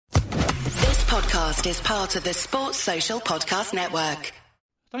podcast is part of the Sports Social Podcast Network.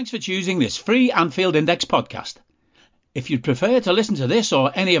 Thanks for choosing this free Anfield Index podcast. If you'd prefer to listen to this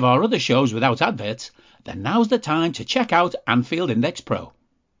or any of our other shows without adverts, then now's the time to check out Anfield Index Pro.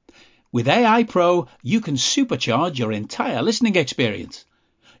 With AI Pro, you can supercharge your entire listening experience.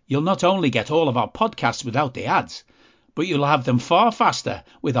 You'll not only get all of our podcasts without the ads, but you'll have them far faster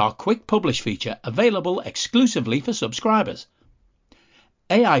with our Quick Publish feature available exclusively for subscribers.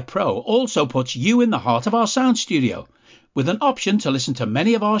 AI Pro also puts you in the heart of our sound studio, with an option to listen to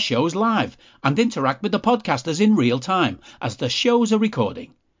many of our shows live and interact with the podcasters in real time as the shows are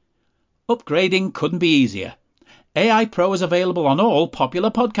recording. Upgrading couldn't be easier. AI Pro is available on all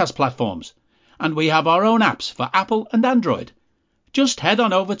popular podcast platforms, and we have our own apps for Apple and Android. Just head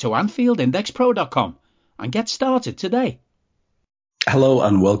on over to AnfieldIndexPro.com and get started today. Hello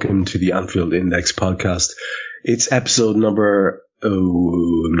and welcome to the Anfield Index podcast. It's episode number...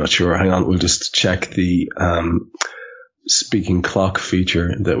 I'm not sure. Hang on. We'll just check the speaking clock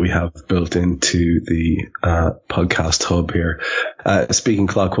feature that we have built into the podcast hub here. Speaking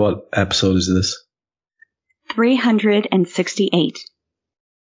clock, what episode is this? 368.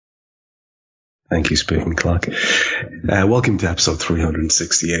 Thank you, Speaking Clock. Welcome to episode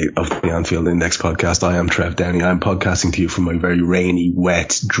 368 of the Anfield Index podcast. I am Trev Downey. I'm podcasting to you from my very rainy,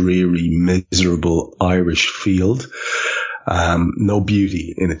 wet, dreary, miserable Irish field. No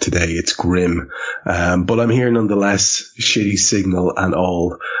beauty in it today. It's grim. But I'm here nonetheless, shitty signal and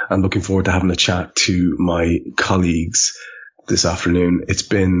all. I'm looking forward to having a chat to my colleagues this afternoon. It's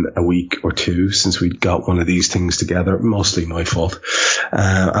been a week or two since we got one of these things together, mostly my fault.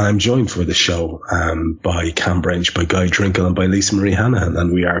 And I'm joined for the show by Cam Branch, by Guy Drinkle and by Lisa Marie Hanahan,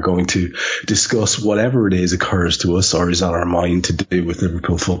 and we are going to discuss whatever it is occurs to us or is on our mind to do with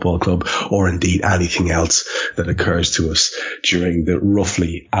Liverpool Football Club, or indeed anything else that occurs to us during the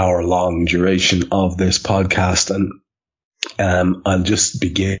roughly hour-long duration of this podcast. And I'll just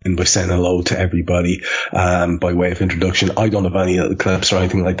begin by saying hello to everybody by way of introduction. I don't have any little clips or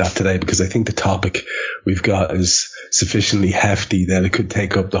anything like that today because I think the topic we've got is sufficiently hefty that it could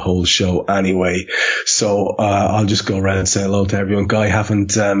take up the whole show anyway. So I'll just go around and say hello to everyone. Guy,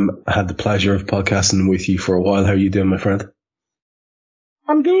 haven't had the pleasure of podcasting with you for a while. How are you doing, my friend?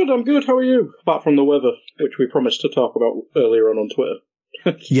 I'm good. How are you? Apart from the weather, which we promised to talk about earlier on Twitter.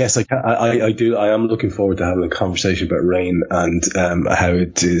 Yes, I do. I am looking forward to having a conversation about rain and how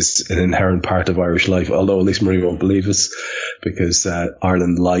it is an inherent part of Irish life. Although at least Marie won't believe us because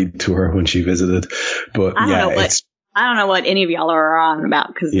Ireland lied to her when she visited. But I don't know what any of y'all are on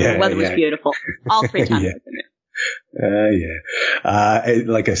about because the weather was beautiful all 3 times.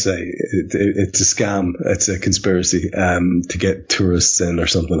 Like I say, it's a scam. It's a conspiracy to get tourists in or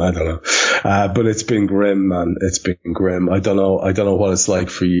something. I don't know. But it's been grim, man. It's been grim. I don't know what it's like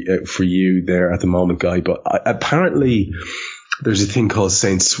for you there at the moment, Guy. But apparently, there's a thing called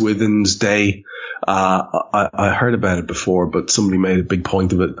St. Swithin's Day. I heard about it before, but somebody made a big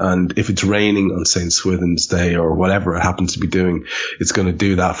point of it. And if it's raining on St. Swithin's Day or whatever it happens to be doing, it's going to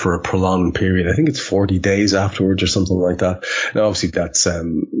do that for a prolonged period. I think it's 40 days afterwards or something like that. Now, obviously, that's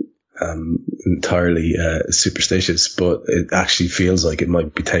entirely superstitious, but it actually feels like it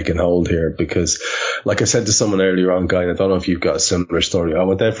might be taking hold here because, like I said to someone earlier on, Guy, and I don't know if you've got a similar story. I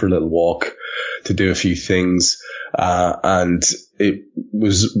went out for a little walk to do a few things, and it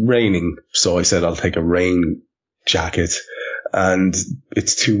was raining, so I said I'll take a rain jacket, and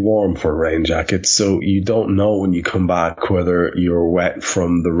it's too warm for a rain jacket, so you don't know when you come back whether you're wet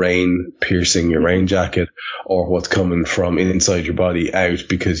from the rain piercing your rain jacket or what's coming from inside your body out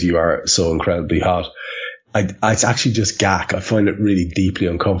because you are so incredibly hot. It's actually just gack. I find it really deeply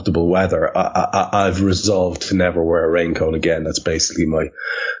uncomfortable weather. I've resolved to never wear a raincoat again. That's basically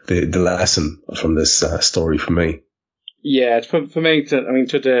the lesson from this story for me. Yeah, it's for me,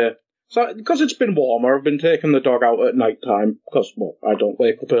 today. So, because it's been warmer, I've been taking the dog out at night time. Because, well, I don't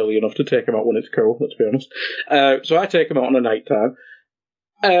wake up early enough to take him out when it's cool, let's be honest. So I take him out on a night time.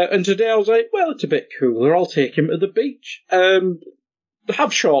 And today I was like, well, it's a bit cooler. I'll take him to the beach.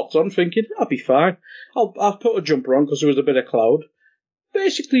 Have shorts on, thinking, I'll be fine. I'll put a jumper on because there was a bit of cloud.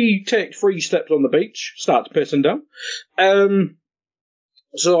 Basically, take 3 steps on the beach, starts pissing down.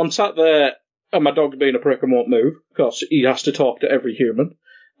 So I'm sat there, and my dog's being a prick and won't move, because he has to talk to every human.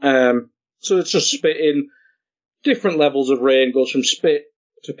 So it's just spitting, different levels of rain, goes from spit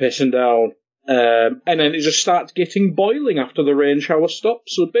to pissing down, and then it just starts getting boiling after the rain shower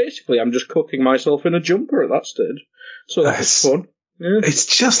stops. So basically, I'm just cooking myself in a jumper at that stage. So that's fun. It's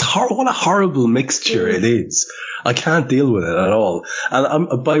just what a horrible mixture it is. I can't deal with it at all.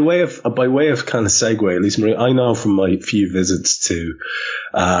 And by way of kind of segue, at least Marie, I know from my few visits to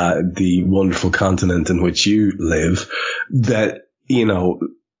the wonderful continent in which you live that, you know,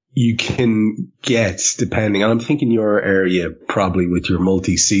 you can get, depending, and I'm thinking your area probably with your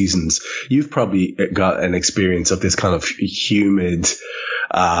multi-seasons, you've probably got an experience of this kind of humid,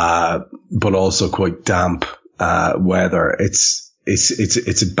 but also quite damp, weather.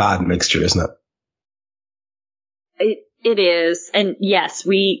 It's a bad mixture, isn't it? It is. And yes,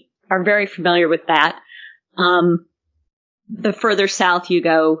 we are very familiar with that. The further south you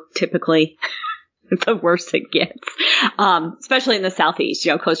go, typically, the worse it gets. Especially in the southeast,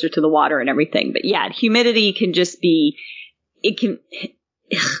 you know, closer to the water and everything. But yeah, humidity can just be,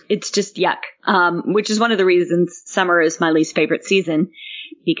 it's just yuck. Which is one of the reasons summer is my least favorite season,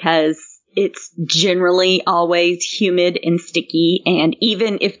 because it's generally always humid and sticky. And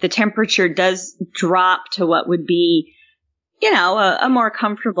even if the temperature does drop to what would be, you know, a more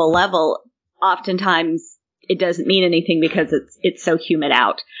comfortable level, oftentimes it doesn't mean anything because it's so humid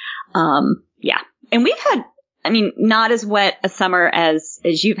out. Yeah. And we've had, I mean, not as wet a summer as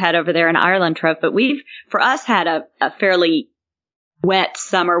you've had over there in Ireland, Trev, but we've, for us, had a fairly wet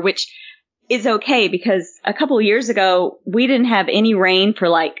summer, which is okay because a couple of years ago, we didn't have any rain for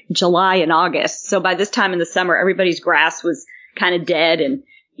like July and August. So by this time in the summer, everybody's grass was kind of dead and,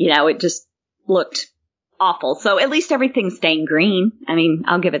 you know, it just looked awful. So at least everything's staying green. I mean,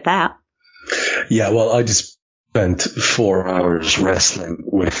 I'll give it that. Yeah, well, I just spent 4 hours wrestling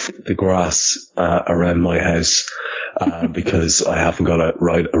with the grass around my house because I haven't got a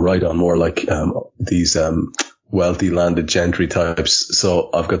right on more like these wealthy landed gentry types. So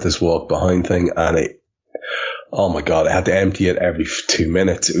I've got this walk behind thing and oh my God, I had to empty it every 2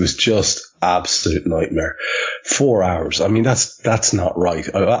 minutes. It was just absolute nightmare. 4 hours. I mean, that's not right.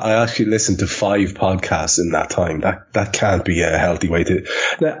 I actually listened to 5 podcasts in that time. That can't be a healthy way to.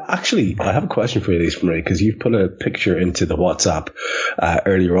 Now, actually, I have a question for you, Lisa Marie, because you've put a picture into the WhatsApp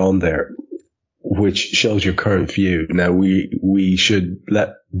earlier on there, which shows your current view. Now, we should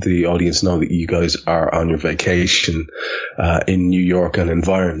let the audience know that you guys are on your vacation in New York and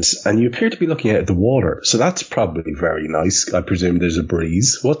environs, and you appear to be looking out at the water. So that's probably very nice. I presume there's a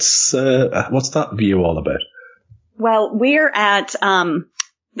breeze. What's that view all about? Well, we're at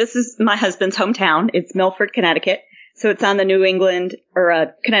this is my husband's hometown. It's Milford, Connecticut. So it's on the New England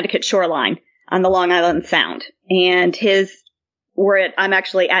or Connecticut shoreline on the Long Island Sound, and I'm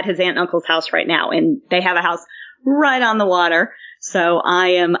actually at his aunt and uncle's house right now, and they have a house right on the water. So I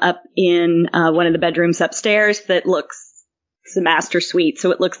am up in one of the bedrooms upstairs that it's a master suite. So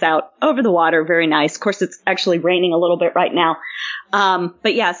it looks out over the water. Very nice. Of course, it's actually raining a little bit right now.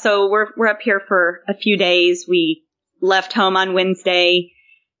 But yeah, so we're up here for a few days. We left home on Wednesday.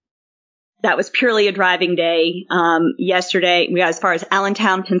 That was purely a driving day. Yesterday, we got as far as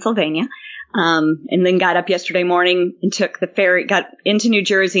Allentown, Pennsylvania. And then got up yesterday morning and took the ferry, got into New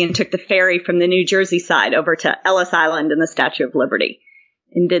Jersey and took the ferry from the New Jersey side over to Ellis Island and the Statue of Liberty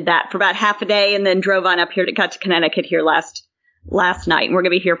and did that for about half a day and then drove on up here got to Connecticut here last night. And we're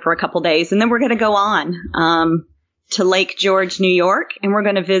going to be here for a couple days and then we're going to go on, to Lake George, New York, and we're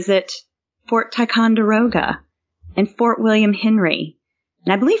going to visit Fort Ticonderoga and Fort William Henry.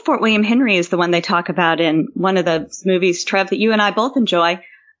 And I believe Fort William Henry is the one they talk about in one of the movies, Trev, that you and I both enjoy.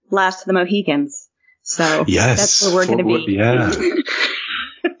 Last of the Mohegans. So yes, that's where we're going to be. Yeah.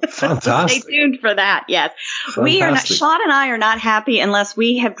 Fantastic. Stay tuned for that. Yes. Fantastic. We are not, Sean and I are not happy unless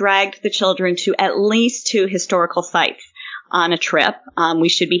we have dragged the children to at least 2 historical sites on a trip. We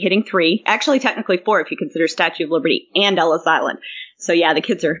should be hitting 3, actually technically 4 if you consider Statue of Liberty and Ellis Island. So yeah, the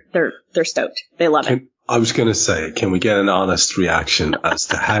kids they're stoked. They love it. I was going to say, can we get an honest reaction as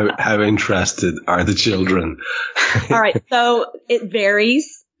to how interested are the children? All right. So it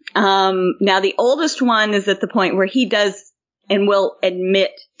varies. Now the oldest one is at the point where he does and will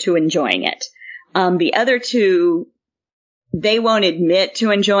admit to enjoying it. The other 2, they won't admit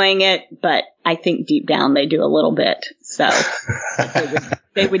to enjoying it, but I think deep down they do a little bit. So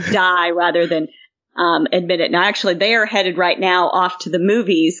they would die rather than, admit it. Now actually they are headed right now off to the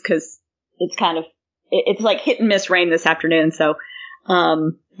movies because it's like hit and miss rain this afternoon. So,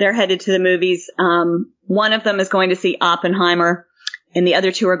 they're headed to the movies. One of them is going to see Oppenheimer. And the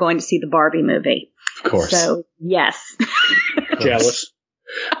other 2 are going to see the Barbie movie. Of course. So, yes. Jealous.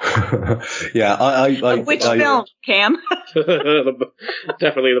 Yeah, Which film, Cam?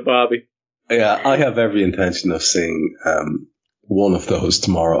 Definitely the Barbie. Yeah, I have every intention of seeing one of those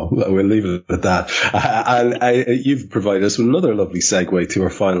tomorrow. We'll leave it at that. And you've provided us with another lovely segue to our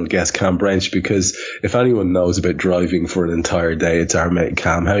final guest, Cam Branch, because if anyone knows about driving for an entire day, it's our mate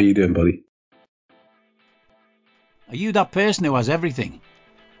Cam. How are you doing, buddy? Are you that person who has everything?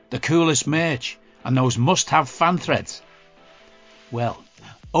 The coolest merch and those must-have fan threads? Well,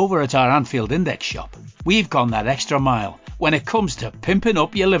 over at our Anfield Index shop, we've gone that extra mile when it comes to pimping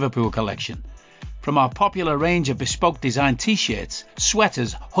up your Liverpool collection. From our popular range of bespoke design t-shirts,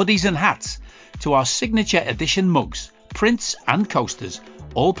 sweaters, hoodies and hats, to our signature edition mugs, prints and coasters,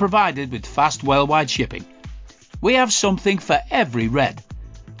 all provided with fast worldwide shipping. We have something for every red.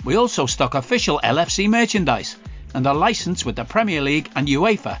 We also stock official LFC merchandise and are licensed with the Premier League and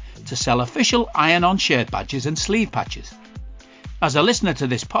UEFA to sell official iron-on shirt badges and sleeve patches. As a listener to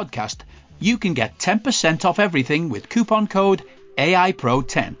this podcast, you can get 10% off everything with coupon code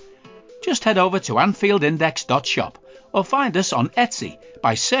AIPRO10. Just head over to AnfieldIndex.shop or find us on Etsy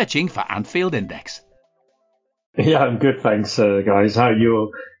by searching for Anfield Index. Yeah, I'm good, thanks, guys. How are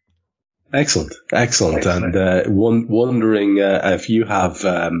you? Excellent. And wondering if you have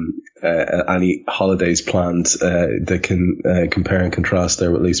any holidays planned that can compare and contrast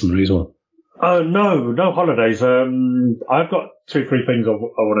there with Lisa Marie's one. No holidays. I've got 2-3 things I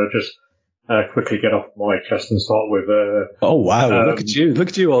want to just quickly get off my chest and start with. Oh wow! Look at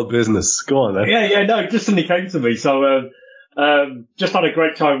you, all business. Go on then. Yeah. No, just suddenly came to me. So just had a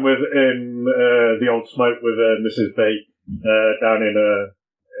great time in the old smoke with Mrs. B down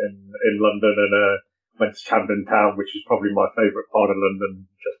in London, and went to Camden Town, which is probably my favourite part of London.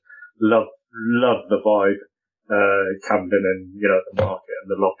 Just love the vibe, Camden, and the market and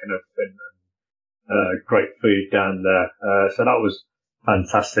the lock and everything. Great food down there. So that was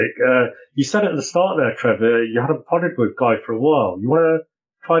fantastic. You said at the start there, Trevor, you hadn't podded with Guy for a while. You want to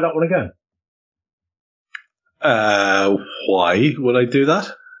try that one again? Why would I do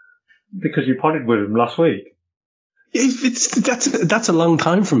that? Because you podded with him last week. That's a long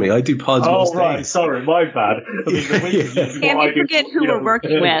time for me. I do pods most right. days. Sorry, my bad. I mean, Can't you forget who we're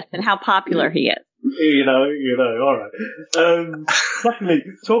working with and how popular he is? All right. Secondly,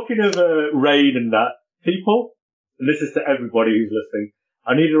 talking of rain and that, people, and this is to everybody who's listening,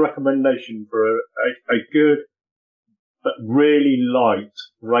 I need a recommendation for a good but really light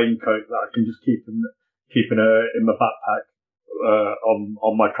raincoat that I can just keep in my backpack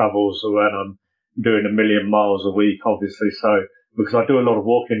on my travels when I'm doing 1 million miles a week, obviously. So because I do a lot of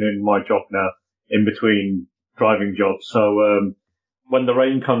walking in my job now, in between driving jobs. So when the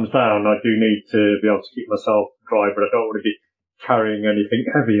rain comes down, I do need to be able to keep myself dry, but I don't want to be carrying anything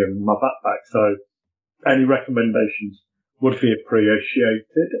heavy in my backpack. So any recommendations would be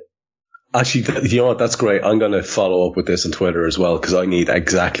appreciated. Actually, you know what? That's great. I'm going to follow up with this on Twitter as well, because I need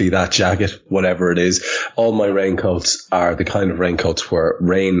exactly that jacket, whatever it is. All my raincoats are the kind of raincoats where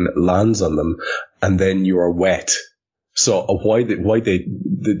rain lands on them and then you are wet. So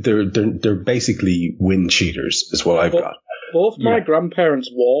they're basically wind cheaters is what I've got. Both my grandparents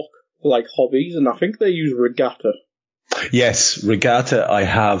walk like hobbies, and I think they use regatta. Yes, regatta. I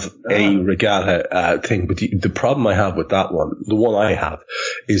have a regatta thing, but the problem I have with that one, the one I have,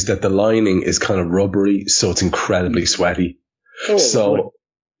 is that the lining is kind of rubbery, so it's incredibly sweaty. Oh, so really?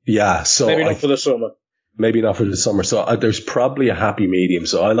 Yeah, so maybe not for the summer. Maybe not for the summer. So there's probably a happy medium.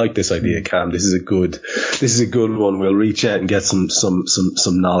 So I like this idea, Cam. This is a good one. We'll reach out and get some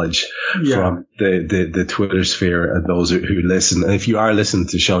knowledge from the Twitter sphere and those who listen. And if you are listening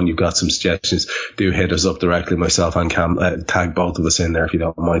to the show and you've got some suggestions, do hit us up directly, myself and Cam. Tag both of us in there if you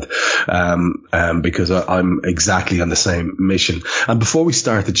don't mind. Because I'm exactly on the same mission. And before we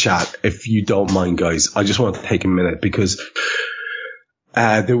start the chat, if you don't mind, guys, I just want to take a minute because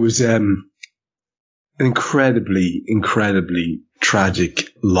there was an incredibly tragic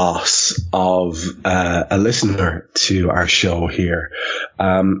loss of a listener to our show here.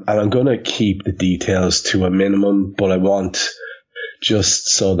 And I'm going to keep the details to a minimum, but I want, just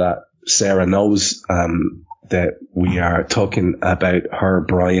so that Sarah knows, that we are talking about her,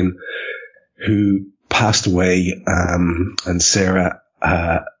 Brian, who passed away, and Sarah,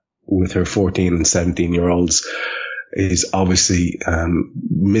 with her 14 and 17-year-olds, is obviously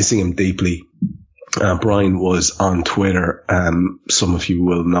missing him deeply. Brian was on Twitter. Some of you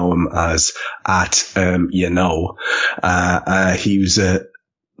will know him as He was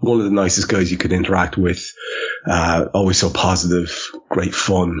one of the nicest guys you could interact with. Always so positive, great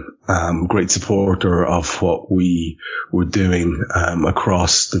fun, great supporter of what we were doing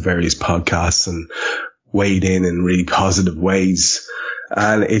across the various podcasts, and weighed in really positive ways.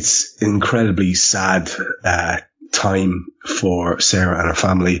 And it's incredibly sad time for Sarah and her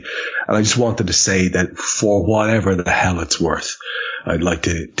family. And I just wanted to say that for whatever the hell it's worth, I'd like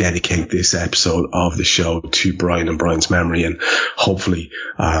to dedicate this episode of the show to Brian and Brian's memory. And hopefully,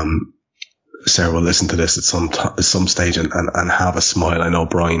 Sarah will listen to this at some stage and have a smile. I know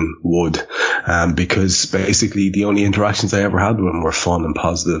Brian would, because basically the only interactions I ever had with him were fun and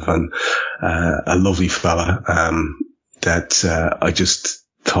positive, and a lovely fella, that I just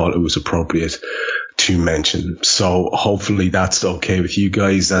thought it was appropriate to mention. So hopefully that's okay with you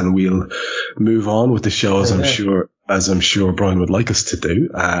guys, and we'll move on with the show as I'm sure Brian would like us to do.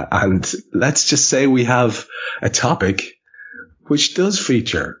 And let's just say we have a topic which does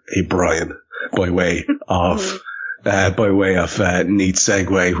feature a Brian by way of neat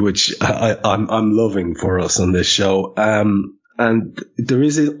segue, which I'm loving for us on this show. And there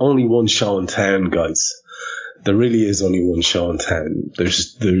is only one show in town, guys. There really is only one show in town.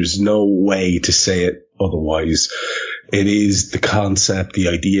 There's no way to say it otherwise. It is the concept, the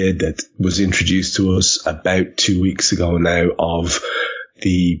idea that was introduced to us about 2 weeks ago now, of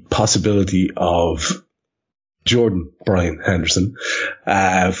the possibility of Jordan Brian Henderson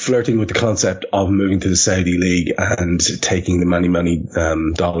flirting with the concept of moving to the Saudi League and taking the many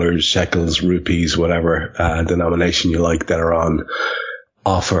dollars, shekels, rupees, whatever denomination you like that are on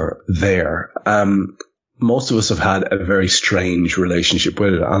offer there. Most of us have had a very strange relationship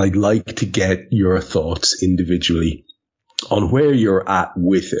with it, and I'd like to get your thoughts individually on where you're at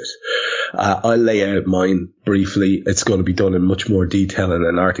with it. I'll lay out mine briefly. It's going to be done in much more detail in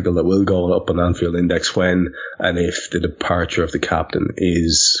an article that will go up on Anfield Index when and if the departure of the captain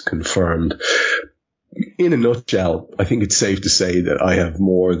is confirmed. In a nutshell, I think it's safe to say that I have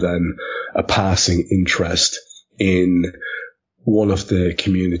more than a passing interest in one of the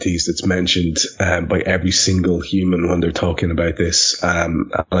communities that's mentioned by every single human when they're talking about this.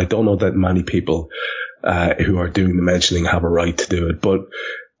 And I don't know that many people who are doing the mentioning have a right to do it, but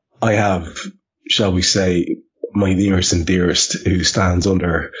I have, shall we say, my nearest and dearest who stands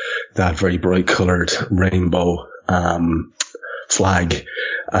under that very bright coloured rainbow flag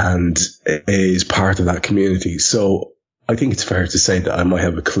and is part of that community. So I think it's fair to say that I might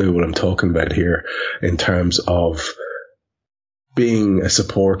have a clue what I'm talking about here in terms of being a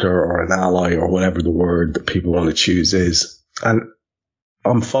supporter or an ally or whatever the word that people want to choose is. And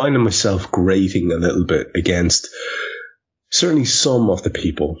I'm finding myself grating a little bit against certainly some of the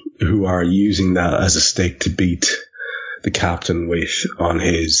people who are using that as a stick to beat the captain with on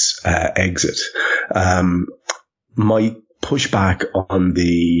his exit. Might push back on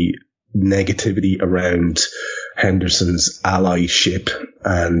the negativity around Henderson's allyship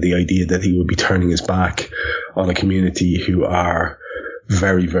and the idea that he would be turning his back on a community who are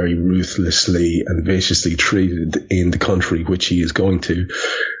very, very ruthlessly and viciously treated in the country which he is going to,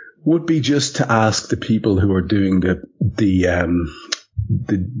 would be just to ask the people who are doing the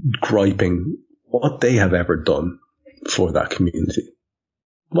griping what they have ever done for that community.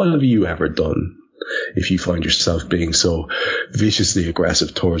 What have you ever done if you find yourself being so viciously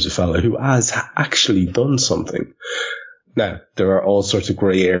aggressive towards a fellow who has actually done something? Now, there are all sorts of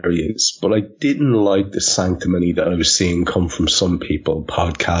grey areas, but I didn't like the sanctimony that I was seeing come from some people,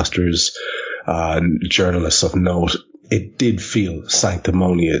 podcasters, journalists of note. It did feel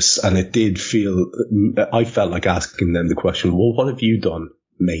sanctimonious, and I felt like asking them the question, well, what have you done,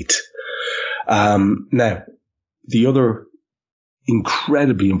 mate? Now, the other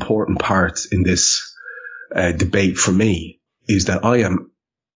incredibly important part in this debate for me is that I am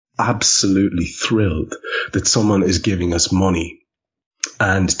absolutely thrilled that someone is giving us money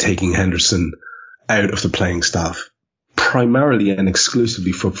and taking Henderson out of the playing staff, primarily and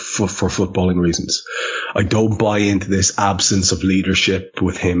exclusively for footballing reasons. I don't buy into this absence of leadership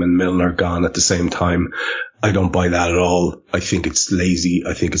with him and Milner gone at the same time. I don't buy that at all. I think it's lazy.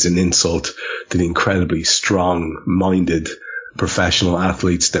 I think it's an insult to the incredibly strong-minded professional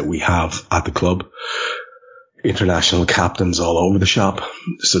athletes that we have at the club. International captains all over the shop.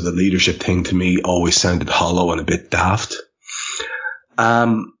 So the leadership thing to me always sounded hollow and a bit daft.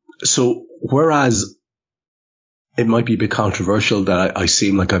 So whereas it might be a bit controversial that I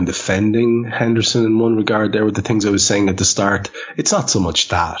seem like I'm defending Henderson in one regard there with the things I was saying at the start, it's not so much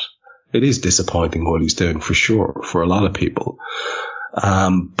that. It is disappointing what he's doing for sure, for a lot of people.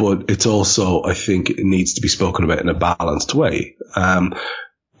 But it's also, I think it needs to be spoken about in a balanced way.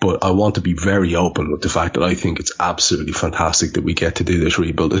 But I want to be very open with the fact that I think it's absolutely fantastic that we get to do this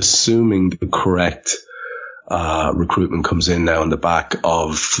rebuild, assuming the correct recruitment comes in now on the back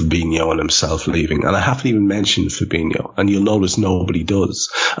of Fabinho and himself leaving. And I haven't even mentioned Fabinho. And you'll notice nobody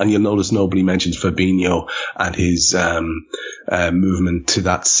does. And you'll notice nobody mentions Fabinho and his movement to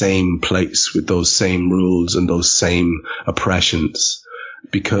that same place with those same rules and those same oppressions,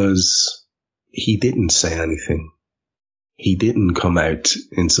 because he didn't say anything. He didn't come out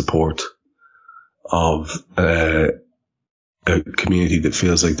in support of a community that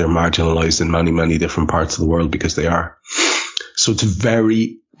feels like they're marginalized in many, many different parts of the world, because they are. So it's a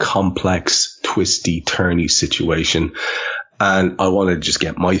very complex, twisty, turny situation. And I want to just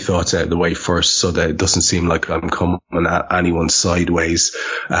get my thoughts out of the way first, so that it doesn't seem like I'm coming at anyone sideways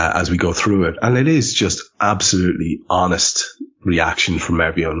as we go through it. And it is just absolutely honest reaction from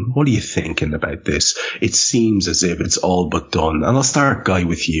everyone. What are you thinking about this? It seems as if it's all but done. And I'll start, Guy,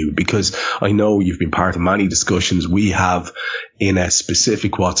 with you, because I know you've been part of many discussions. We have, in a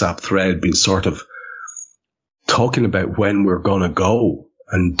specific WhatsApp thread, been sort of talking about when we're going to go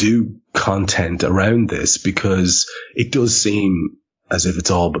and do content around this, because it does seem as if it's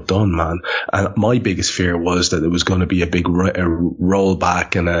all but done, man. And my biggest fear was that it was going to be a big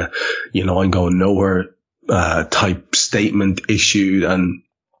rollback and I'm going nowhere type statement issued. And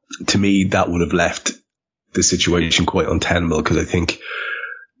to me, that would have left the situation quite untenable, because I think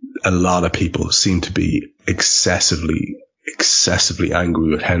a lot of people seem to be excessively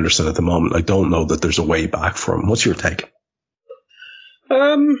angry with Henderson at the moment. I don't know that there's a way back for him. What's your take?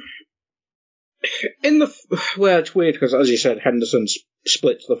 It's weird, because as you said, Henderson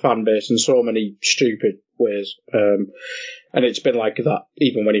splits the fan base in so many stupid ways. And it's been like that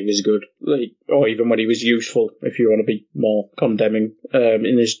even when he was good, or even when he was useful, if you want to be more condemning,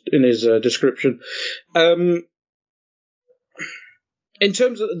 in his description. In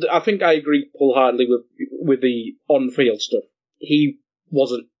terms of, I think I agree wholeheartedly with the on-field stuff. He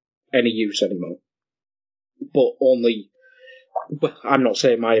wasn't any use anymore. But I'm not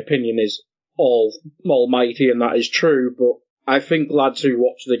saying my opinion is almighty and that is true, but I think lads who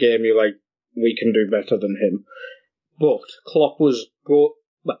watch the game, you're like, we can do better than him. But Klopp was good.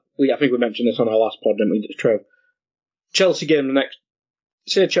 I think we mentioned this on our last pod, didn't we, Trev? Chelsea game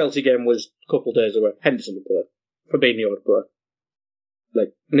Chelsea game was a couple of days away. Henderson would play. Fabinho would play.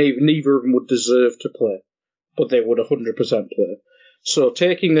 Like, neither of them would deserve to play, but they would 100% play. So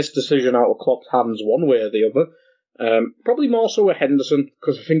taking this decision out of Klopp's hands one way or the other, probably more so with Henderson,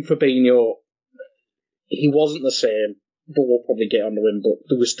 because I think Fabinho, he wasn't the same, but we'll probably get onto him, but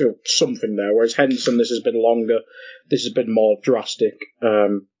there was still something there. Whereas Henderson, this has been longer, this has been more drastic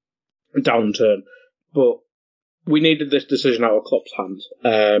downturn. But we needed this decision out of Klopp's hands.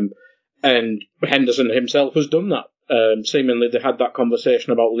 And Henderson himself has done that. Seemingly they had that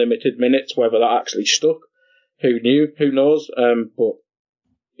conversation about limited minutes, whether that actually stuck. Who knew? Who knows? But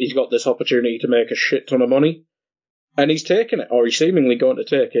he's got this opportunity to make a shit ton of money, and he's taking it, or he's seemingly going to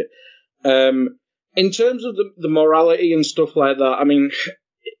take it. In terms of the morality and stuff like that, I mean,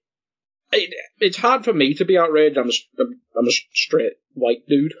 it's hard for me to be outraged. I'm a straight white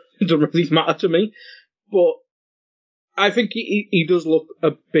dude. It doesn't really matter to me. But I think he does look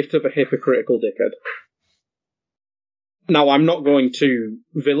a bit of a hypocritical dickhead. Now, I'm not going to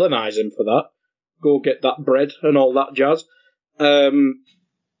villainise him for that. Go get that bread and all that jazz.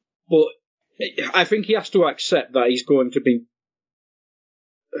 But I think he has to accept that he's going to be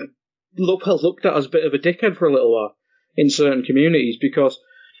looked at as a bit of a dickhead for a little while in certain communities, because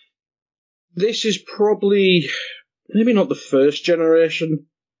this is probably maybe not the first generation,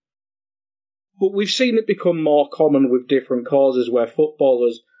 but we've seen it become more common with different causes where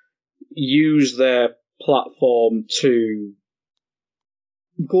footballers use their platform to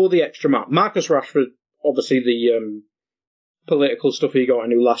go the extra mile. Marcus Rashford, obviously the political stuff he got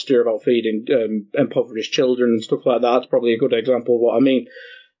into last year about feeding impoverished children and stuff like that, that's probably a good example of what I mean.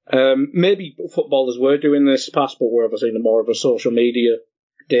 Maybe footballers were doing this past, but we're obviously in more of a social media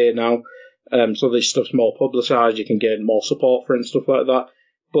day now. So this stuff's more publicised, you can get more support for it and stuff like that.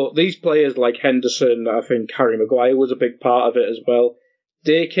 But these players like Henderson, I think Harry Maguire was a big part of it as well.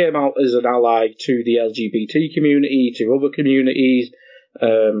 They came out as an ally to the LGBT community, to other communities.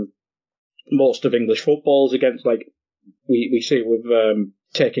 Most of English football's against, like, we see with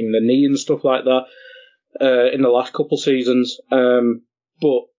taking the knee and stuff like that in the last couple seasons.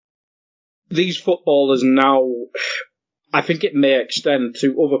 But these footballers now, I think it may extend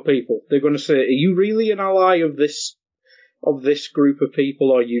to other people. They're going to say, are you really an ally of this group of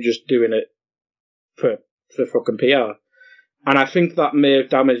people, or are you just doing it for fucking PR? And I think that may have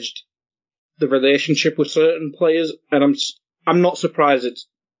damaged the relationship with certain players, and I'm not surprised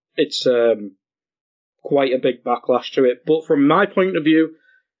it's quite a big backlash to it. But from my point of view,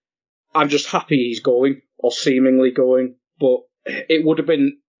 I'm just happy he's going, or seemingly going, but it would have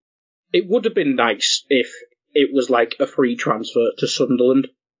been nice if it was like a free transfer to Sunderland.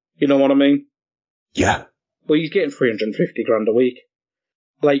 You know what I mean? Yeah. Well, he's getting 350 grand a week.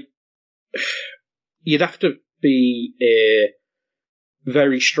 Like, you'd have to be a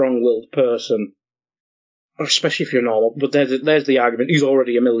very strong-willed person, especially if you're normal. But there's the argument. He's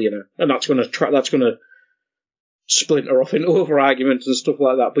already a millionaire, and that's going to splinter off into other arguments and stuff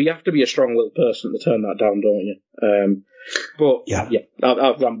like that. But you have to be a strong-willed person to turn that down, don't you? But yeah,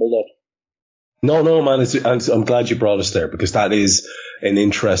 I've rambled on. No, man. I'm glad you brought us there, because that is an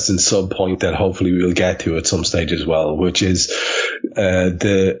interesting sub point that hopefully we'll get to at some stage as well, which is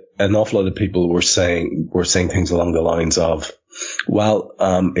an awful lot of people were saying things along the lines of, well,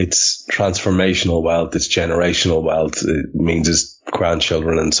 it's transformational wealth, it's generational wealth, it means it's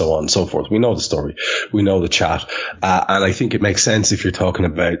grandchildren and so on and so forth. We know the story, we know the chat, and I think it makes sense if you're talking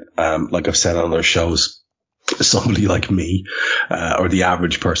about, like I've said on other shows, somebody like me, or the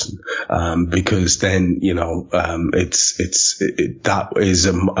average person, because then, that is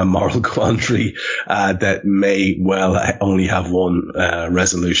a moral quandary, that may well only have one,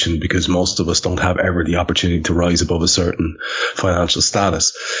 resolution, because most of us don't have ever the opportunity to rise above a certain financial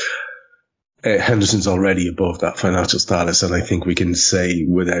status. Henderson's already above that financial status, and I think we can say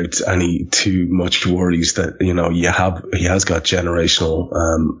without any too much worries that, he has got generational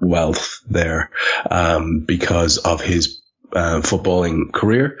wealth there, because of his footballing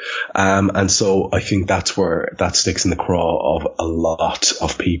career. And so I think that's where that sticks in the craw of a lot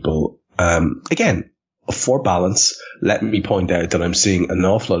of people. Again, for balance, let me point out that I'm seeing an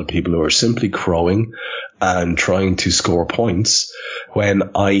awful lot of people who are simply crowing and trying to score points, when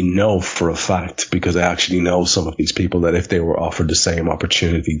I know for a fact, because I actually know some of these people, that if they were offered the same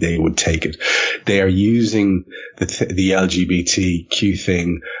opportunity, they would take it. They are using the LGBTQ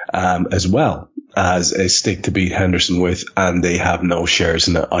thing as well as a stick to beat Henderson with, and they have no shares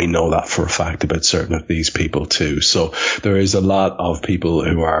in it. I know that for a fact about certain of these people too. So there is a lot of people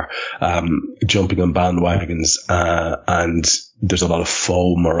who are jumping on bandwagons, and there's a lot of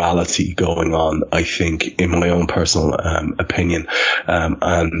faux morality going on, I think, in my own personal opinion.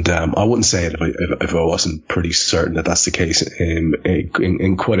 And I wouldn't say it if I wasn't pretty certain that that's the case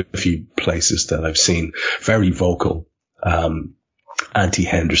in quite a few places that I've seen very vocal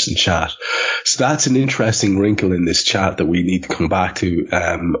anti-Henderson chat. So that's an interesting wrinkle in this chat that we need to come back to.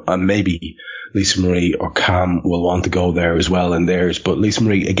 And maybe Lisa Marie or Cam will want to go there as well in theirs. But Lisa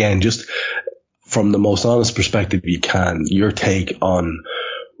Marie, again, just from the most honest perspective you can, your take on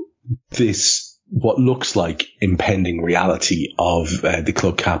this, what looks like impending reality of the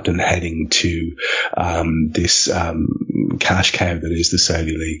club captain heading to this cash cow that is the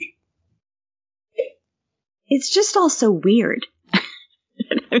Saudi League. It's just all so weird.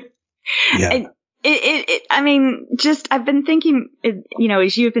 Yeah. I've been thinking,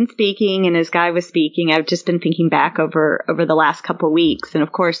 as you've been speaking and as Guy was speaking, I've just been thinking back over the last couple of weeks. And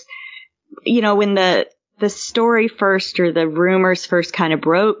of course, when the story first, or the rumors first kind of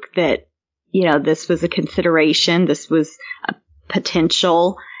broke that, this was a consideration, this was a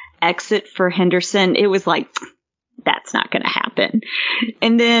potential exit for Henderson, it was like, that's not going to happen.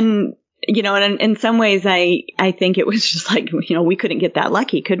 And then, and in some ways I think it was just like, we couldn't get that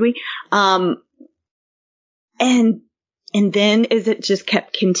lucky, could we? And then as it just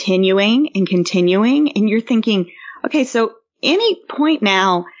kept continuing and continuing, and you're thinking, okay, so any point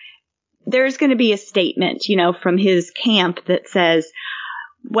now, there's going to be a statement, from his camp that says,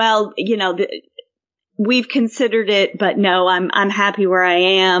 well, we've considered it, but no, I'm happy where I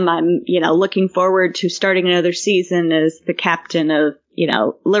am. I'm, looking forward to starting another season as the captain of,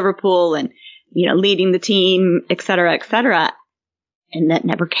 Liverpool and, leading the team, et cetera, et cetera. And that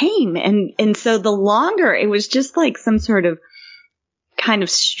never came. And so the longer, it was just like some sort of kind of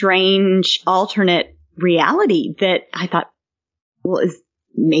strange alternate reality that I thought, well,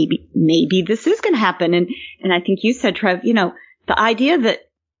 maybe this is going to happen. And I think you said, Trev, the idea that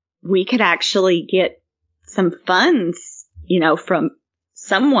we could actually get some funds, from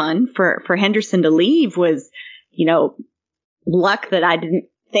someone for Henderson to leave was, luck that I didn't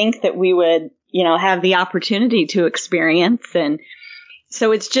think that we would, have the opportunity to experience. And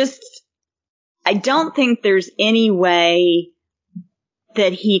so it's just, I don't think there's any way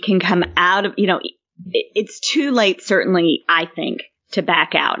that he can come out of, it's too late, certainly, I think, to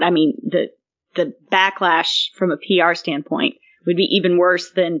back out. I mean, the backlash from a PR standpoint would be even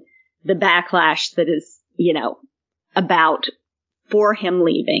worse than the backlash that is, about for him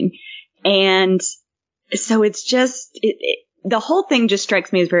leaving. And so it's just, the whole thing just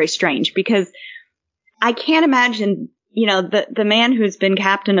strikes me as very strange, because I can't imagine, the man who's been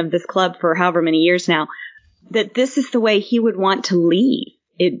captain of this club for however many years now, that this is the way he would want to leave.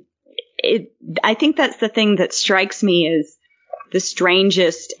 I think that's the thing that strikes me as the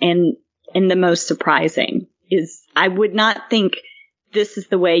strangest and the most surprising is I would not think this is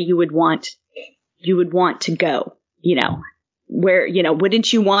the way you would want to go, where,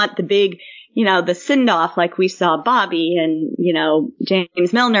 wouldn't you want the big, the send-off like we saw Bobby and,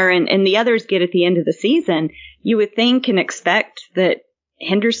 James Milner and the others get at the end of the season? You would think and expect that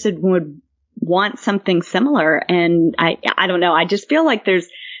Henderson would want something similar. And I don't know. I just feel like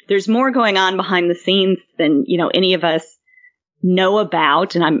there's more going on behind the scenes than, any of us know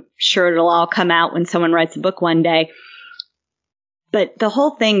about. And I'm sure it'll all come out when someone writes a book one day. But the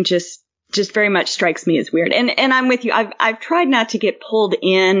whole thing just very much strikes me as weird. And I'm with you. I've tried not to get pulled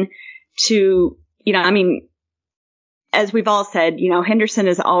in to, as we've all said, Henderson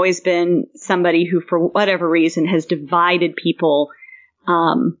has always been somebody who, for whatever reason, has divided people,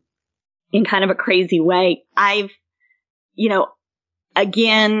 in kind of a crazy way.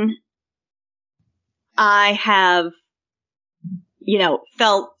 Again, I have,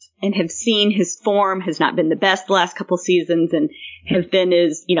 felt and have seen his form has not been the best the last couple seasons and have been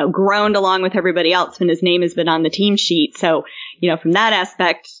groaned along with everybody else when his name has been on the team sheet. So, from that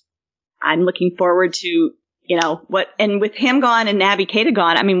aspect, I'm looking forward to, and with him gone and Naby Keita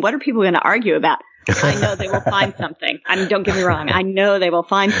gone, what are people going to argue about? I know they will find something. Don't get me wrong. I know they will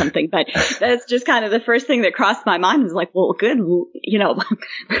find something, but that's just kind of the first thing that crossed my mind was like, well, good,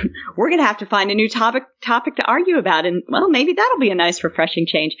 we're going to have to find a new topic to argue about. And well, maybe that'll be a nice, refreshing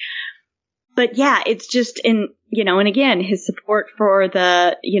change. But yeah, it's just and again, his support for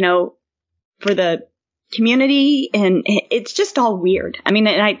the community, and it's just all weird. And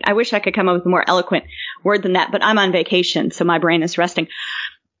I wish I could come up with a more eloquent word than that, but I'm on vacation, so my brain is resting.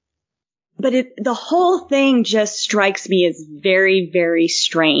 But the whole thing just strikes me as very, very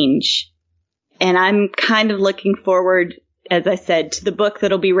strange. And I'm kind of looking forward, as I said, to the book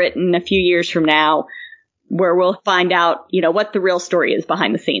that'll be written a few years from now, where we'll find out, what the real story is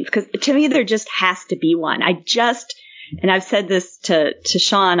behind the scenes. Because to me, there just has to be one. And I've said this to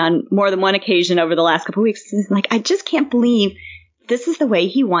Sean on more than one occasion over the last couple of weeks. I just can't believe this is the way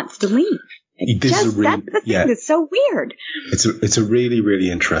he wants to leave. That's the thing that's so weird. It's a really, really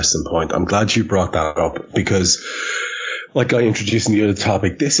interesting point. I'm glad you brought that up because, like I introduced in the other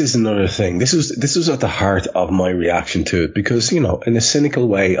topic, this is another thing. This was at the heart of my reaction to it because, in a cynical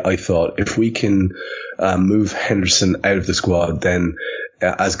way, I thought if we can move Henderson out of the squad, then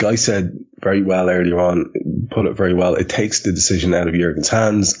as Guy said very well earlier on, put it very well, it takes the decision out of Jurgen's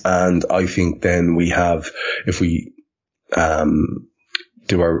hands. And I think then we have, if we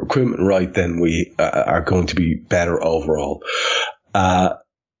do our recruitment right, then we are going to be better overall. That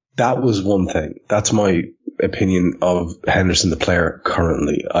was one thing. That's my opinion of Henderson, the player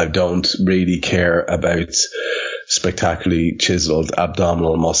currently. I don't really care about spectacularly chiseled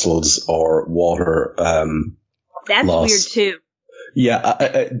abdominal muscles or water that's loss. Weird too.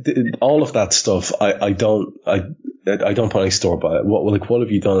 Yeah, all of that stuff. I don't put any store by it. What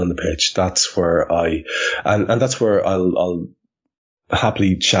have you done on the pitch? That's where and that's where I'll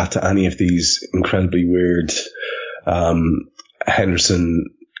happily chat to any of these incredibly weird Henderson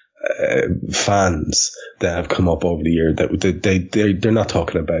fans that have come up over the year. That they're not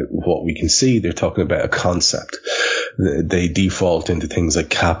talking about what we can see. They're talking about a concept. They default into things like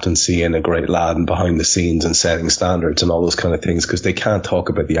captaincy and a great lad and behind the scenes and setting standards and all those kind of things because they can't talk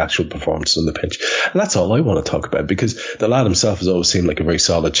about the actual performance on the pitch. And that's all I want to talk about because the lad himself has always seemed like a very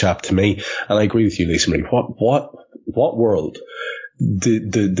solid chap to me. And I agree with you, Lisa Marie. What world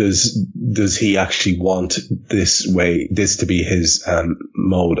does he actually want this to be his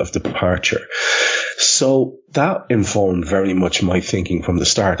mode of departure? So that informed very much my thinking from the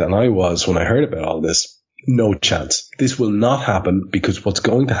start. And when I heard about all this, no chance. This will not happen because what's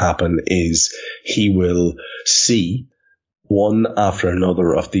going to happen is he will see one after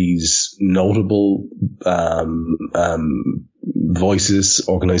another of these notable voices,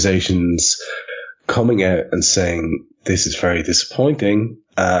 organizations coming out and saying, this is very disappointing.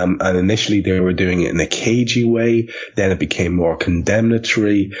 And initially they were doing it in a cagey way. Then it became more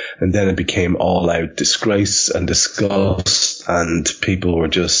condemnatory. And then it became all out disgrace and disgust. And people were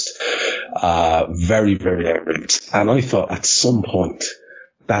just very, very outraged. And I thought at some point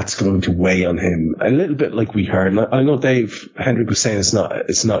that's going to weigh on him a little bit like we heard. And I know Dave Hendrick was saying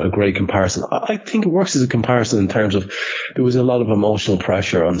it's not a great comparison. I think it works as a comparison in terms of there was a lot of emotional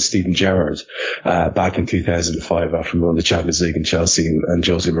pressure on Steven Gerrard back in 2005 after we won the Champions League in Chelsea and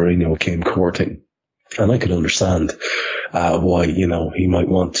Jose Mourinho came courting. And I could understand why, he might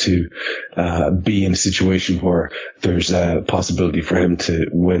want to be in a situation where there's a possibility for him to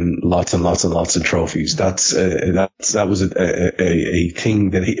win lots and lots and lots of trophies. That was a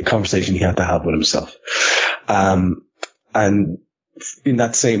thing a conversation he had to have with himself. And in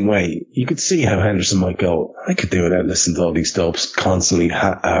that same way, you could see how Henderson might go, I could do without listening to all these dopes constantly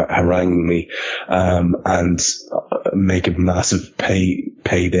haranguing me, and make a massive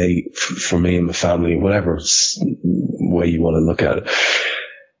payday for me and my family, whatever way you want to look at it.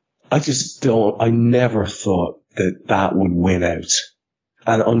 I never thought that would win out.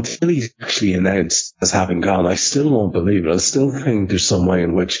 And until he's actually announced as having gone, I still won't believe it. I still think there's some way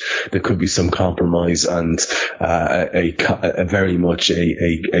in which there could be some compromise and a very much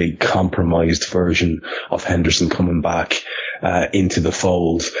a compromised version of Henderson coming back into the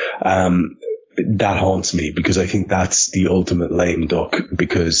fold. That haunts me, because I think that's the ultimate lame duck,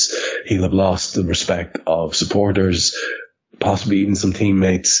 because he'll have lost the respect of supporters, possibly even some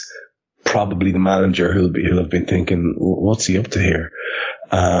teammates, probably the manager who'll have been thinking, what's he up to here?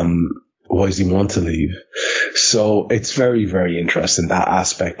 Why does he want to leave? So it's very, very interesting, that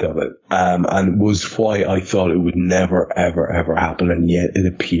aspect of it. And was why I thought it would never, ever, ever happen. And yet it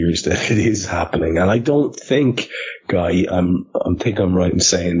appears that it is happening. And I don't think, Guy, I think I'm right in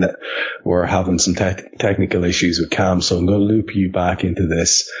saying that we're having some technical issues with Cam. So I'm going to loop you back into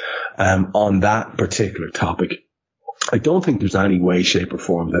this, on that particular topic. I don't think there's any way, shape or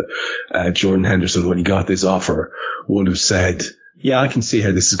form that Jordan Henderson, when he got this offer, would have said, yeah, I can see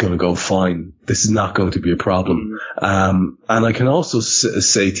how this is going to go fine. This is not going to be a problem. And I can also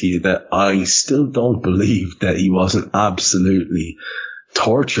say to you that I still don't believe that he wasn't absolutely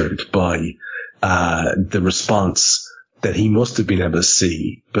tortured by the response that he must have been able to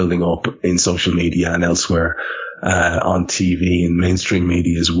see building up in social media and elsewhere, on TV and mainstream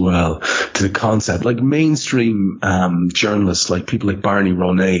media as well, to the concept. Like mainstream journalists, like people like Barney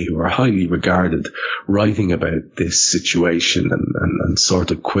Ronay, who are highly regarded, writing about this situation and sort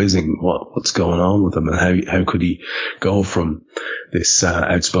of quizzing what's going on with him, and how could he go from this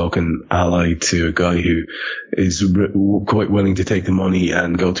outspoken ally to a guy who is quite willing to take the money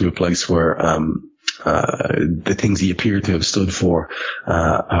and go to a place where the things he appeared to have stood for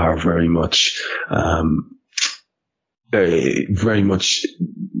are very much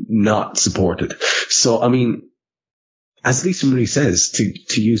not supported. So, I mean, as Lisa Marie says,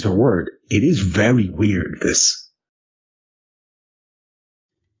 to use her word, it is very weird, this.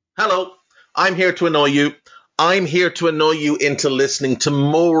 Hello, I'm here to annoy you. I'm here to annoy you into listening to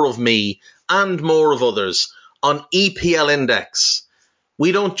more of me and more of others on EPL Index.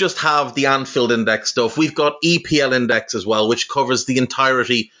 We don't just have the Anfield Index stuff. We've got EPL Index as well, which covers the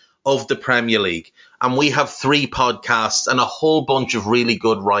entirety of the Premier League. And we have 3 podcasts and a whole bunch of really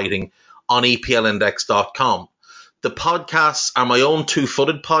good writing on EPLindex.com. The podcasts are my own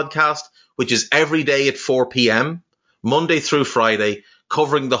two-footed podcast, which is every day at 4 p.m, Monday through Friday,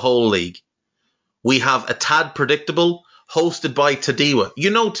 covering the whole league. We have A Tad Predictable, hosted by Tadiwa. You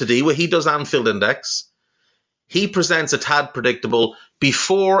know Tadiwa, he does Anfield Index. He presents A Tad Predictable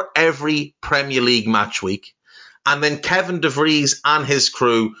before every Premier League match week. And then Kevin DeVries and his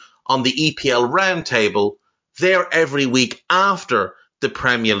crew on the EPL Roundtable, they're every week after the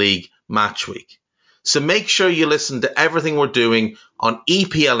Premier League match week. So make sure you listen to everything we're doing on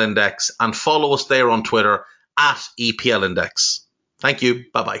EPL Index and follow us there on Twitter at EPL Index. Thank you.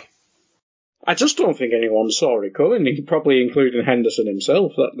 Bye-bye. I just don't think anyone saw it coming, probably including Henderson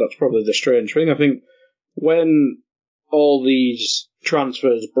himself. That's probably the strange thing. I think when all these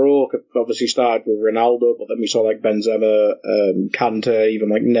transfers broke, it obviously started with Ronaldo, but then we saw like Benzema, Kante, even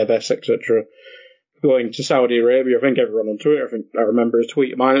like Neves, etc. going to Saudi Arabia. I think everyone on Twitter, I remember a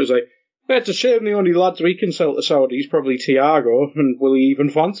tweet of mine, it was like, hey, it's a shame the only lads we can sell to Saudi is probably Thiago, and will he even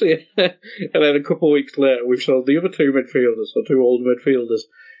fancy it? And then a couple of weeks later, we've sold the other 2 midfielders, or 2 old midfielders,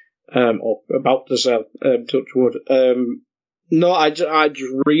 or about to sell, touch wood. No, I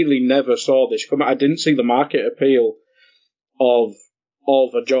really never saw this come. I didn't see the market appeal of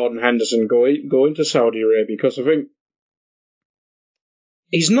a Jordan Henderson going to Saudi Arabia, because I think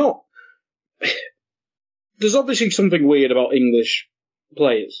he's not. There's obviously something weird about English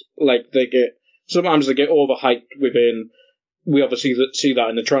players. Like sometimes they get overhyped within. We obviously see that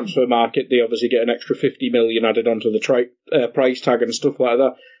in the transfer market. They obviously get an extra 50 million added onto the price tag and stuff like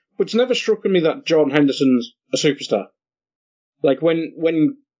that. But it's never struck me that Jordan Henderson's a superstar. Like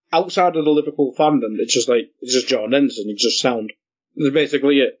when outside of the Liverpool fandom, it's just Jordan Henderson. He's just sound. That's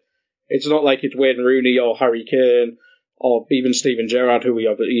basically it. It's not like it's Wayne Rooney or Harry Kane or even Steven Gerrard, who he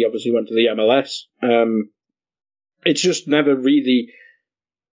obviously went to the MLS. It's just never really.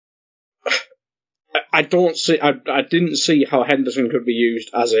 I didn't see how Henderson could be used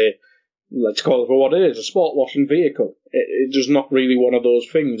as a, let's call it for what it is, a sport washing vehicle. It's just not really one of those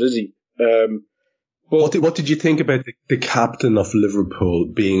things, is he? What did you think about the captain of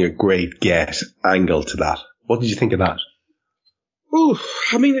Liverpool being a great get angle to that? What did you think of that? Oh,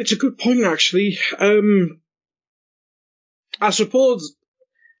 I mean, it's a good point, actually. I suppose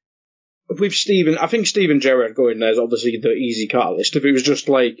with I think Steven Gerrard going there is obviously the easy catalyst. If it was just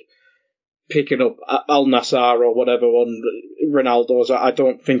like picking up Al Nassr or whatever on Ronaldo's, I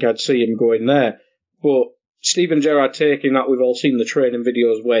don't think I'd see him going there. But Steven Gerrard taking that, we've all seen the training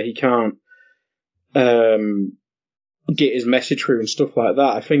videos where he can't get his message through and stuff like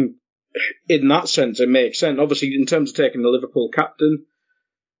that. I think in that sense it makes sense. Obviously, in terms of taking the Liverpool captain,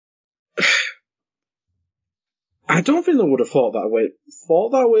 I don't think they would have thought that way,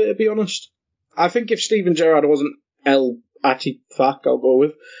 to be honest. I think if Steven Gerrard wasn't El Atifak, I'll go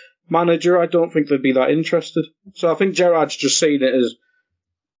with, manager, I don't think they'd be that interested. So I think Gerrard's just seen it as,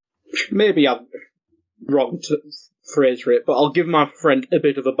 maybe I'm wrong to phrase for it, but I'll give my friend a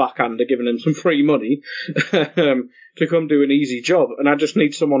bit of a backhander, giving him some free money to come do an easy job, and I just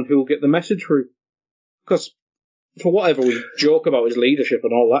need someone who'll get the message through. Because for whatever we joke about his leadership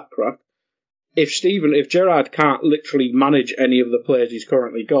and all that crap, if Gerrard can't literally manage any of the players he's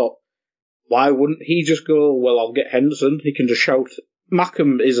currently got, why wouldn't he just go, well, I'll get Henderson, he can just shout.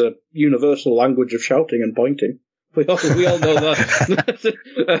 Mackem is a universal language of shouting and pointing. We all know that.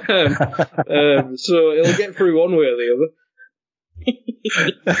 So it'll get through one way or the other.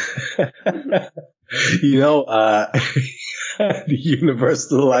 You know, the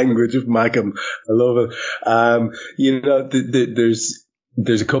universal language of Mackem. I love it. You know,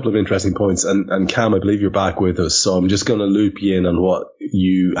 there's a couple of interesting points, and Cam, I believe you're back with us, so I'm just going to loop you in on what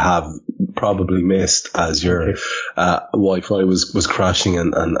you have probably missed as your Wi-Fi was crashing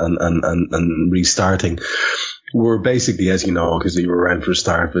and restarting. We're basically, as you know, because you were around for a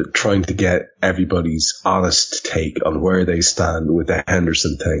start, but trying to get everybody's honest take on where they stand with the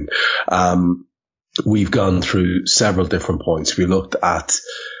Henderson thing. We've gone through several different points. We looked at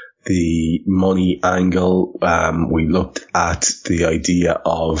the money angle. We looked at the idea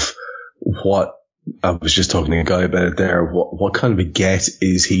of what I was just talking to a guy about it there. What kind of a get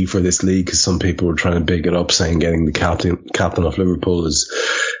is he for this league? Because some people were trying to big it up, saying getting the captain of Liverpool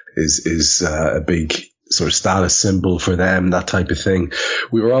is a big sort of status symbol for them, that type of thing.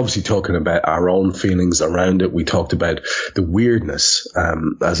 We were obviously talking about our own feelings around it. We talked about the weirdness,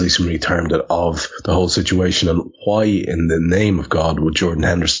 as Lisa Marie termed it, of the whole situation, and why in the name of God would Jordan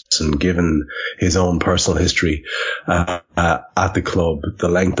Henderson, given his own personal history at the club, the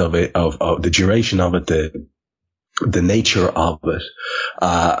length of it, of the duration of it, the nature of it,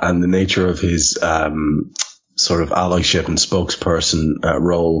 and the nature of his sort of allyship and spokesperson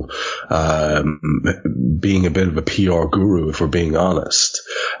role, being a bit of a PR guru, if we're being honest.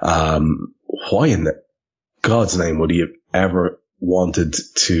 Why in God's name would he have ever wanted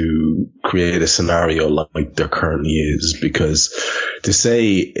to create a scenario like there currently is? Because to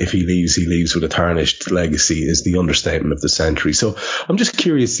say if he leaves with a tarnished legacy is the understatement of the century. So I'm just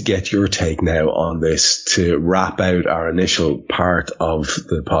curious to get your take now on this to wrap out our initial part of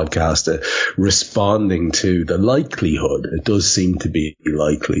the podcast, responding to the likelihood, it does seem to be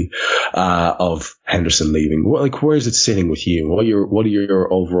likely, of Henderson leaving. Where is it sitting with you? What are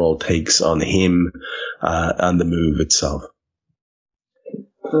your overall takes on him and the move itself?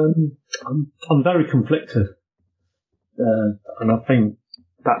 I'm very conflicted, and I think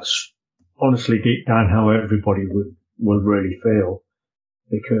that's honestly deep down how everybody will really feel,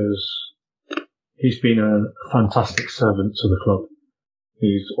 because he's been a fantastic servant to the club.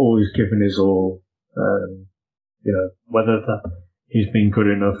 He's always given his all. Whether that he's been good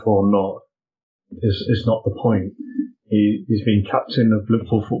enough or not is not the point. He's been captain of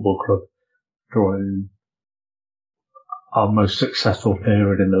Liverpool Football Club during our most successful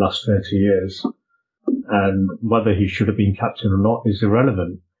period in the last 30 years. And whether he should have been captain or not is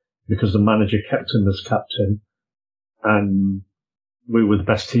irrelevant, because the manager kept him as captain, and we were the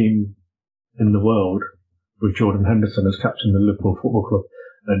best team in the world with Jordan Henderson as captain of the Liverpool Football Club,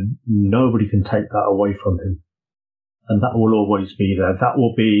 and nobody can take that away from him. And that will always be there. That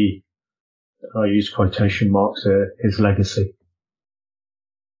will be, I use quotation marks here, his legacy.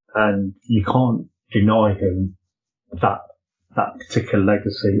 And you can't deny him that particular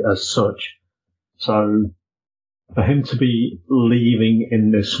legacy as such. So for him to be leaving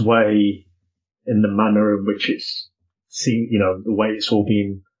in this way, in the manner in which it's seen, the way it's all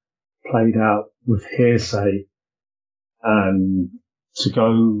been played out with hearsay, and to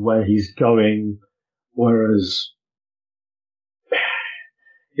go where he's going, whereas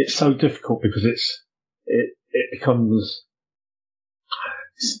it's so difficult because it becomes,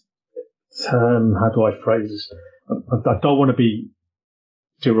 how do I phrase this? I don't want to be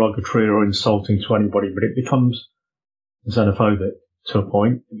derogatory or insulting to anybody, but it becomes xenophobic to a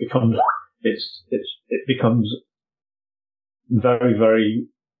point. It becomes very, very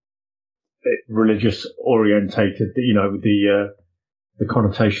religious orientated, you know, the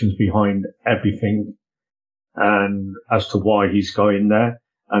connotations behind everything and as to why he's going there.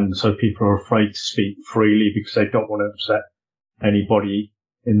 And so people are afraid to speak freely because they don't want to upset anybody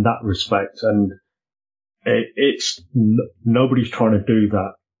in that respect. And nobody's trying to do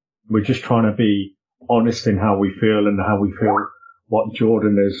that. We're just trying to be honest in how we feel and how we feel what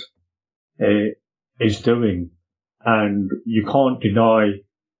Jordan is doing. And you can't deny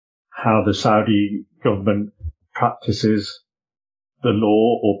how the Saudi government practices the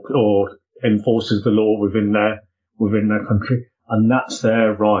law or enforces the law within their country. And that's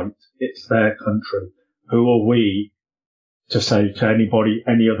their right. It's their country. Who are we to say to anybody,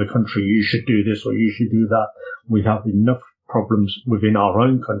 any other country, you should do this or you should do that? We have enough problems within our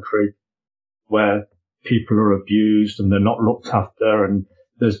own country where people are abused and they're not looked after, and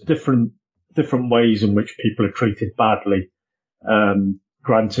there's different ways in which people are treated badly.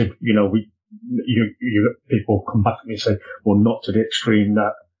 Granted, you know, people come back to me and say, well, not to the extreme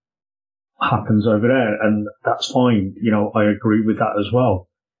that happens over there, and that's fine. You know, I agree with that as well.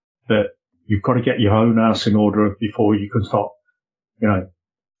 But you've got to get your own house in order before you can start, you know,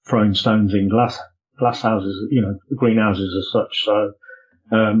 throwing stones in glass houses, you know, greenhouses as such. So,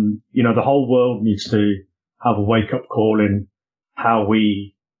 you know, the whole world needs to have a wake up call in how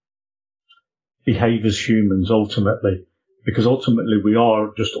we behave as humans ultimately, because ultimately we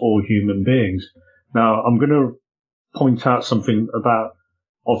are just all human beings. Now, I'm going to point out something about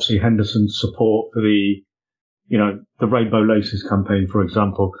obviously Henderson's support for the Rainbow Laces campaign, for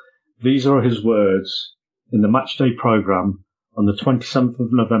example. These are his words in the Matchday programme on the 27th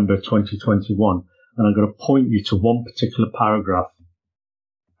of November 2021, and I'm going to point you to one particular paragraph.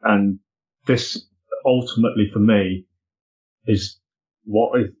 And this ultimately for me is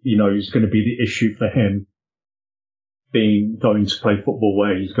what is, you know, is going to be the issue for him going to play football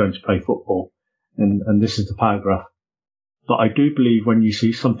where he's going to play football. And this is the paragraph. But I do believe when you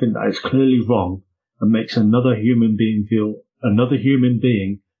see something that is clearly wrong and makes another human being feel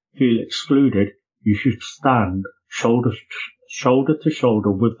excluded, you should stand shoulder to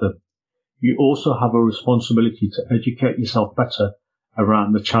shoulder with them. You also have a responsibility to educate yourself better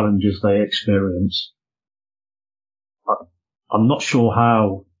around the challenges they experience. I'm not sure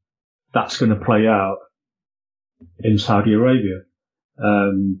how that's going to play out in Saudi Arabia,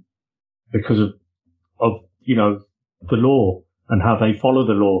 because of, you know, the law and how they follow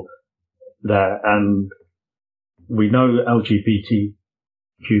the law there. And we know LGBTQ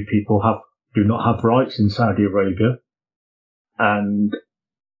people do not have rights in Saudi Arabia. And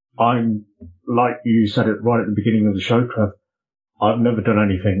I'm, like you said it right at the beginning of the show, Trev, I've never done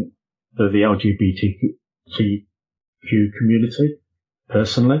anything for the LGBTQ community,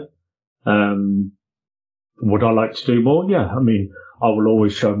 personally. Would I like to do more? Yeah, I mean, I will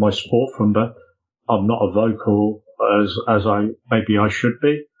always show my support from them. I'm not as vocal as maybe I should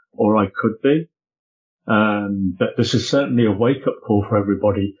be, or I could be. But this is certainly a wake-up call for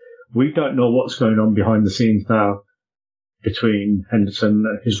everybody. We don't know what's going on behind the scenes now between Henderson,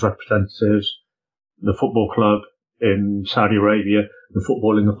 his representatives, the football club in Saudi Arabia, the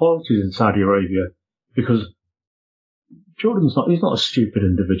footballing authorities in Saudi Arabia, because Jordan's he's not a stupid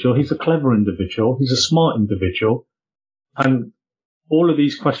individual. He's a clever individual. He's a smart individual. And all of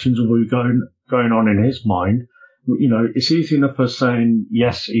these questions will be going on in his mind. You know, it's easy enough for saying,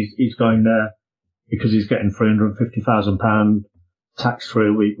 yes, he's going there because he's getting £350,000 tax-free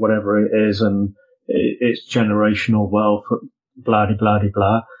a week, whatever it is, and it's generational wealth, blah, blah, blah,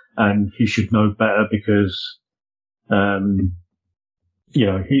 blah, and he should know better because, you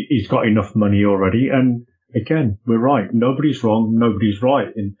know, he's got enough money already. And again, we're right. Nobody's wrong. Nobody's right.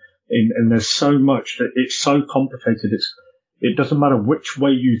 And there's so much that it's so complicated. It doesn't matter which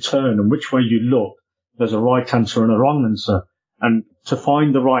way you turn and which way you look. There's a right answer and a wrong answer. And to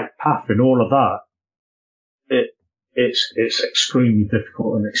find the right path in all of that, it's extremely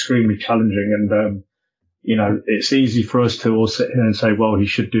difficult and extremely challenging. And, you know, it's easy for us to all sit here and say, well, he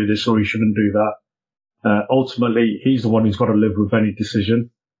should do this or he shouldn't do that. Ultimately, he's the one who's got to live with any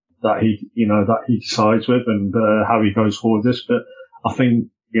decision that he decides with and, how he goes forward with this. But I think,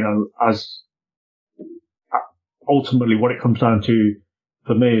 you know, ultimately what it comes down to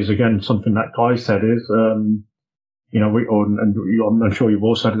for me is, again, something that Guy said is, you know, I'm sure you've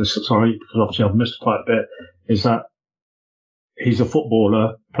all said this, sorry, because obviously I've missed quite a bit, is that he's a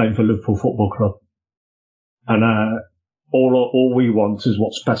footballer playing for Liverpool Football Club. And all we want is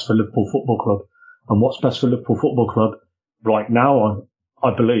what's best for Liverpool Football Club. And what's best for Liverpool Football Club right now,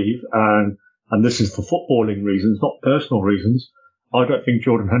 I believe, and this is for footballing reasons, not personal reasons. I don't think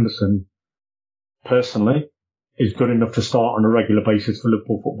Jordan Henderson, personally, is good enough to start on a regular basis for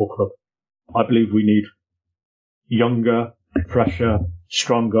Liverpool Football Club. I believe we need younger, fresher,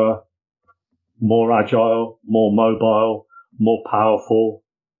 stronger, more agile, more mobile, more powerful,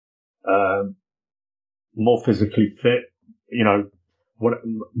 more physically fit,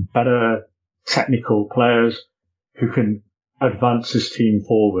 better technical players who can advance this team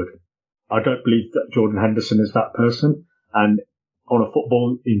forward. I don't believe that Jordan Henderson is that person. And on a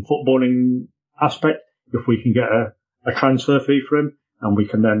footballing aspect, if we can get a transfer fee for him and we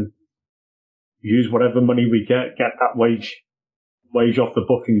can then use whatever money we get that wage off the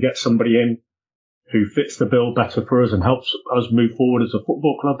book and get somebody in who fits the bill better for us and helps us move forward as a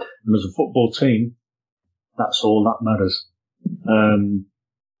football club and as a football team, that's all that matters.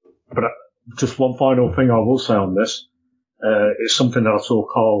 But just one final thing I will say on this, it's something that I saw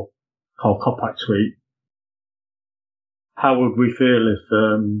Carl Kopak tweet. How would we feel if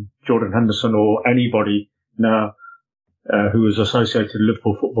Jordan Henderson or anybody now who was associated with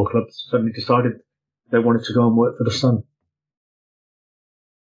Liverpool Football Club suddenly decided they wanted to go and work for the Sun?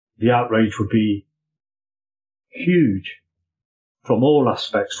 The outrage would be huge from all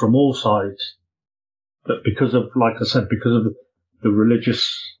aspects, from all sides. But because of, like I said, because of the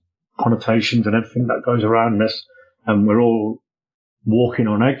religious connotations and everything that goes around this, and we're all walking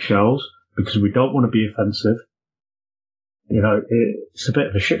on eggshells because we don't want to be offensive, it's a bit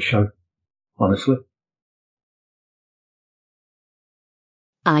of a shit show, honestly.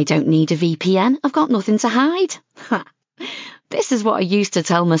 I don't need a VPN. I've got nothing to hide. This is what I used to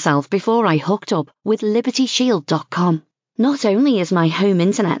tell myself before I hooked up with LibertyShield.com. Not only is my home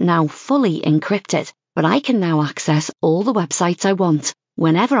internet now fully encrypted, but I can now access all the websites I want,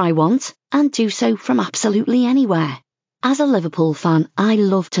 whenever I want, and do so from absolutely anywhere. As a Liverpool fan, I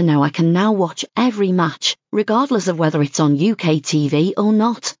love to know I can now watch every match, regardless of whether it's on UK TV or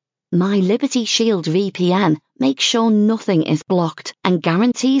not. My Liberty Shield VPN makes sure nothing is blocked and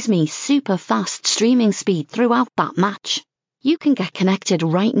guarantees me super fast streaming speed throughout that match. You can get connected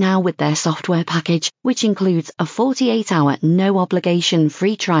right now with their software package, which includes a 48-hour no-obligation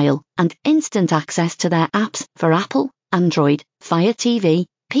free trial and instant access to their apps for Apple, Android, Fire TV,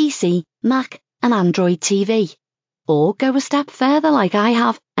 PC, Mac and Android TV. Or go a step further like I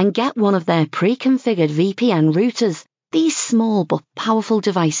have and get one of their pre-configured VPN routers. These small but powerful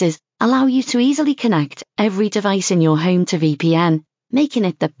devices allow you to easily connect every device in your home to VPN, making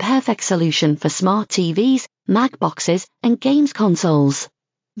it the perfect solution for smart TVs, Mac boxes and games consoles.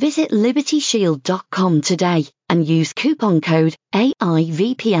 Visit LibertyShield.com today and use coupon code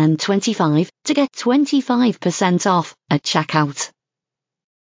AIVPN25 to get 25% off at checkout.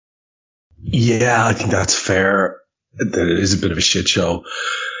 Yeah, I think that's fair. That it is a bit of a shit show.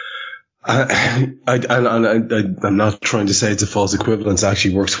 I'm not trying to say it's a false equivalence. It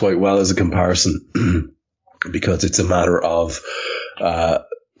actually works quite well as a comparison because it's a matter of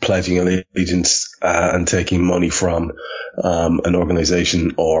pledging allegiance and taking money from an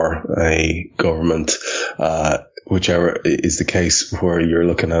organization or a government, whichever is the case, where you're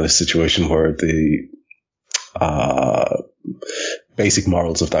looking at a situation where the basic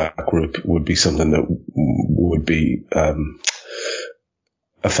morals of that group would be something that would be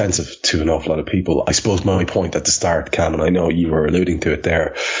offensive to an awful lot of people. I suppose my point at the start, Cam, and I know you were alluding to it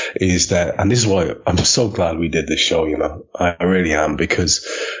there, is that, and this is why I'm so glad we did this show, I really am, because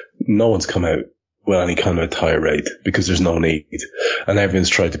no one's come out with any kind of a tirade, because there's no need, and everyone's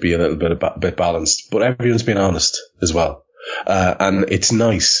tried to be a little bit balanced, but everyone's been honest as well. And it's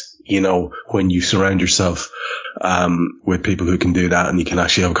nice, when you surround yourself with people who can do that, and you can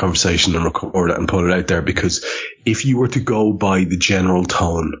actually have a conversation and record it and put it out there. Because if you were to go by the general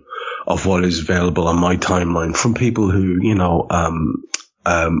tone of what is available on my timeline from people who,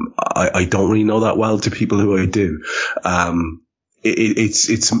 I don't really know that well, to people who I do,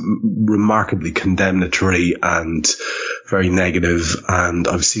 it's remarkably condemnatory and very negative. And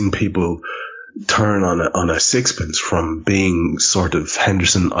I've seen people turn on a sixpence from being sort of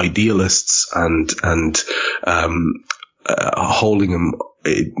Henderson idealists and holding him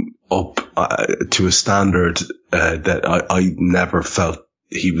up to a standard that I never felt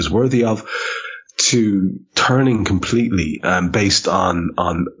he was worthy of, to turning completely based on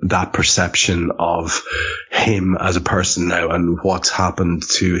that perception of him as a person now and what's happened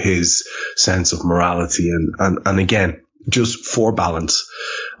to his sense of morality. And again, just for balance,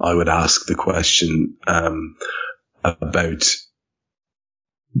 I would ask the question about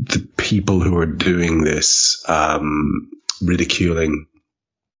the people who are doing this, ridiculing,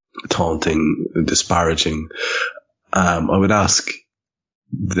 taunting, disparaging, I would ask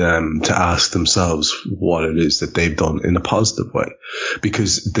them to ask themselves what it is that they've done in a positive way,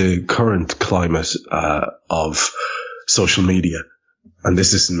 because the current climate of social media, and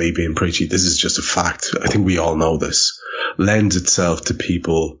this isn't me being preachy, this is just a fact, I think we all know this, lends itself to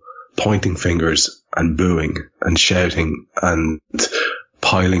people pointing fingers and booing and shouting and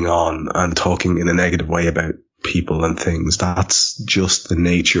piling on and talking in a negative way about people and things. That's just the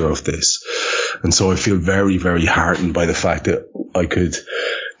nature of this. And so I feel very, very heartened by the fact that I could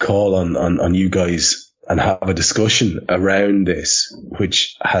call on you guys and have a discussion around this,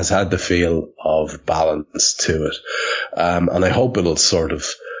 which has had the feel of balance to it. And I hope it'll sort of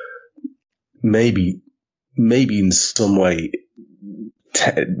maybe in some way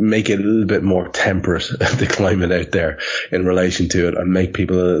make it a little bit more temperate, the climate out there in relation to it, and make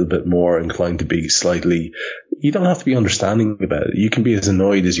people a little bit more inclined to be slightly, you don't have to be understanding about it. You can be as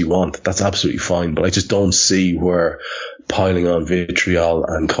annoyed as you want. That's absolutely fine. But I just don't see where piling on vitriol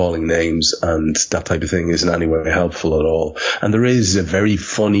and calling names and that type of thing is in any way helpful at all. And there is a very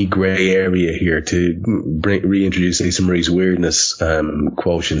funny grey area here to reintroduce Lisa Marie's weirdness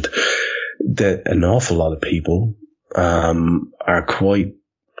quotient, that an awful lot of people are quite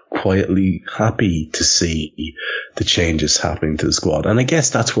quietly happy to see the changes happening to the squad. And I guess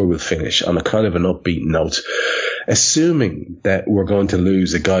that's where we'll finish, on a kind of an upbeat note, assuming that we're going to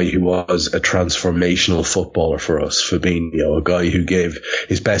lose a guy who was a transformational footballer for us, Fabinho, a guy who gave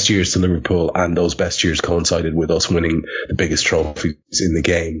his best years to Liverpool, and those best years coincided with us winning the biggest trophies in the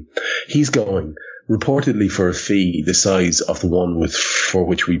game. He's going reportedly for a fee the size of the one for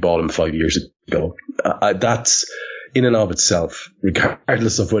which we bought him 5 years ago. That's, in and of itself,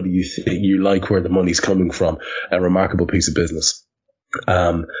 regardless of whether you like where the money's coming from, a remarkable piece of business.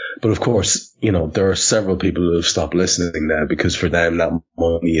 But of course, there are several people who have stopped listening now, because for them that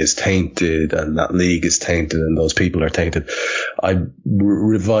money is tainted and that league is tainted and those people are tainted. I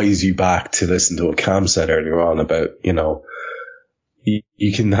revise you back to listen to what Cam said earlier on about,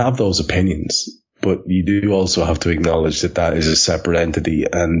 you can have those opinions, but you do also have to acknowledge that that is a separate entity,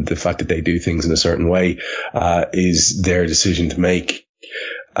 and the fact that they do things in a certain way is their decision to make.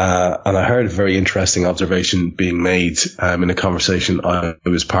 And I heard a very interesting observation being made in a conversation I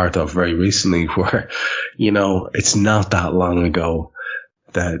was part of very recently, where, it's not that long ago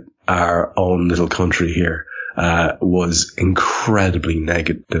that our own little country here was incredibly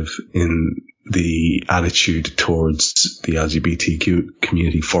negative in the attitude towards the LGBTQ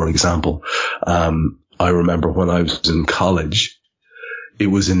community, for example. I remember when I was in college, it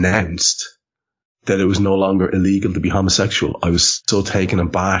was announced that it was no longer illegal to be homosexual. I was so taken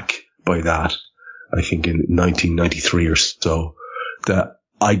aback by that, I think in 1993 or so, that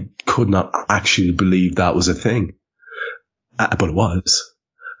I could not actually believe that was a thing. But it was.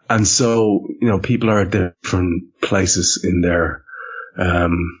 And so, people are at different places in their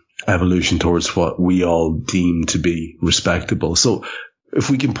evolution towards what we all deem to be respectable. So if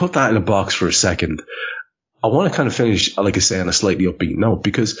we can put that in a box for a second, I want to kind of finish, like I say, on a slightly upbeat note,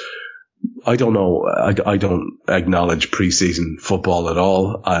 because I don't know, I don't acknowledge preseason football at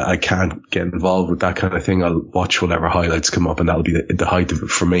all. I can't get involved with that kind of thing. I'll watch whatever highlights come up, and that'll be the height of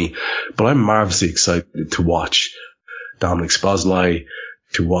it for me. But I'm marvelously excited to watch Dominic Szoboszlai,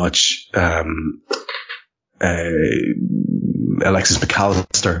 to watch Alexis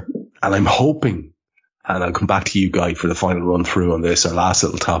McAllister, and I'm hoping, and I'll come back to you, Guy, for the final run through on this, our last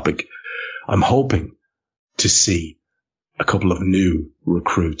little topic. I'm hoping to see a couple of new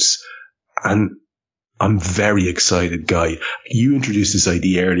recruits, and I'm very excited, Guy. You introduced this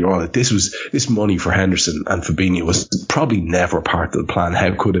idea earlier on that this money for Henderson and Fabinho was probably never part of the plan.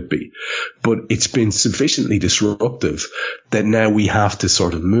 How could it be? But it's been sufficiently disruptive that now we have to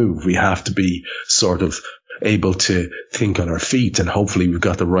sort of move. We have to be sort of able to think on our feet, and hopefully we've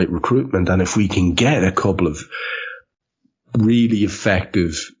got the right recruitment. And if we can get a couple of really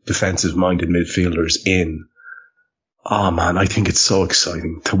effective defensive-minded midfielders in, oh man, I think it's so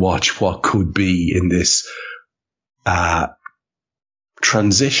exciting to watch what could be in this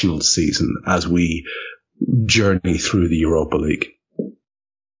transitional season as we journey through the Europa League.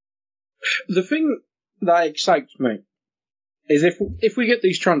 The thing that excites me is if we get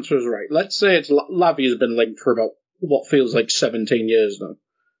these transfers right, let's say it's Lavia has been linked for about what feels like 17 years now.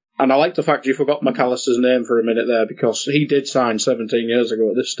 And I like the fact you forgot McAllister's name for a minute there, because he did sign 17 years ago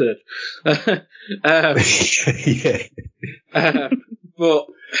at this stage. But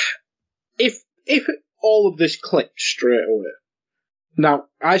if all of this clicked straight away, now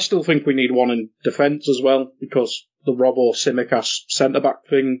I still think we need one in defence as well, because the Robbo Simicast centre-back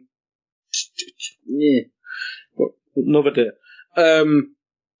thing. Yeah. But another day.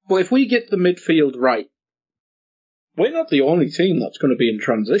 But if we get the midfield right, we're not the only team that's going to be in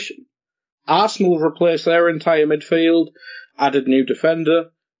transition. Arsenal have replaced their entire midfield, added new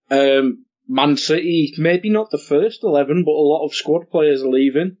defender. Man City, maybe not the first 11, but a lot of squad players are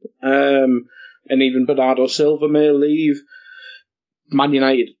leaving. And even Bernardo Silva may leave. Man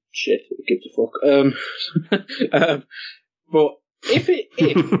United, shit, who gives a fuck. But if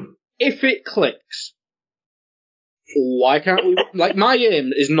it clicks, why can't we? Like, my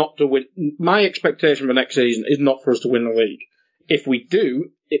aim is not to win. My expectation for next season is not for us to win the league. If we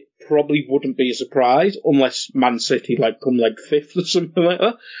do, it probably wouldn't be a surprise unless Man City come 5th or something like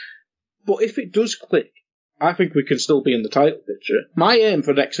that. But if it does click, I think we can still be in the title picture. My aim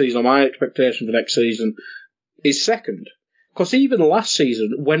for next season, or my expectation for next season, is 2nd. Because even last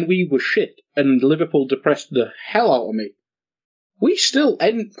season, when we were shit and Liverpool depressed the hell out of me, we still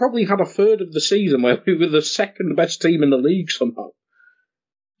probably had a third of the season where we were the 2nd best team in the league somehow.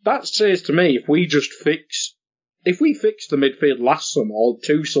 That says to me, if we fixed the midfield last summer, or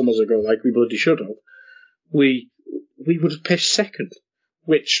 2 summers ago, like we bloody should have, we would have pitched 2nd,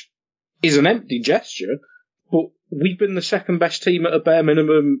 which is an empty gesture, but we've been the 2nd best team at a bare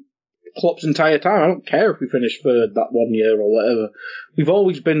minimum Klopp's entire time. I don't care if we finish 3rd that 1 year or whatever. We've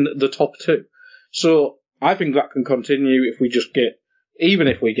always been the top 2. So I think that can continue if we just even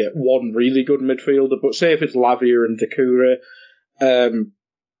if we get one really good midfielder, but say if it's Lavia and Doucouré,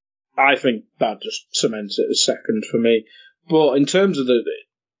 I think that just cements it as 2nd for me. But in terms of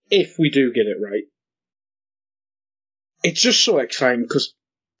if we do get it right, it's just so exciting because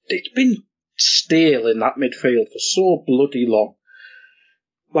it's been stale in that midfield for so bloody long.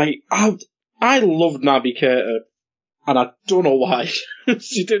 Like, I loved Naby Keita, and I don't know why.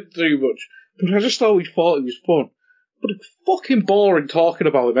 He didn't do much, but I just always thought he was fun. But it's fucking boring talking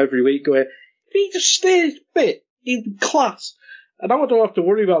about him every week, going, if he just stays fit, he'd be class. And now I don't have to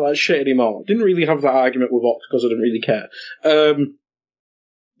worry about that shit anymore. I didn't really have that argument with Ox because I didn't really care.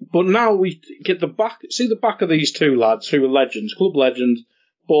 But now we get the back of these 2 lads who are legends, club legends,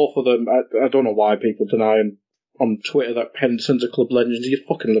 both of them. I don't know why people deny him on Twitter that Henderson's a club legend. He's a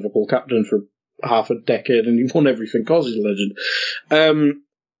fucking Liverpool captain for half a decade and he won everything because he's a legend.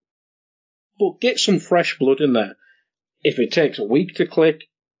 But get some fresh blood in there. If it takes a week to click,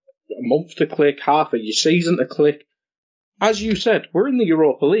 a month to click, half of your season to click, as you said, we're in the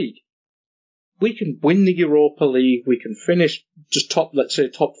Europa League. We can win the Europa League. We can finish just let's say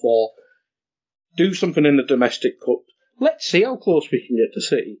top 4. Do something in the domestic cup. Let's see how close we can get to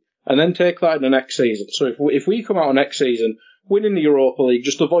City. And then take that in the next season. So if we come out of next season, winning the Europa League,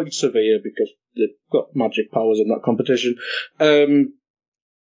 just avoid Sevilla because they've got magic powers in that competition. Win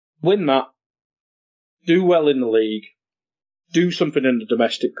that. Do well in the league. Do something in the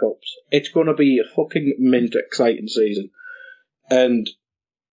domestic cups. It's going to be a fucking mint exciting season. And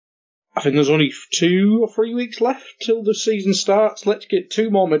I think there's only 2 or 3 weeks left till the season starts. Let's get 2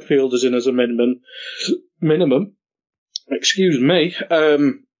 more midfielders in as a minimum. Excuse me.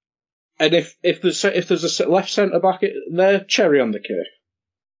 And if there's a left centre back there, cherry on the cake.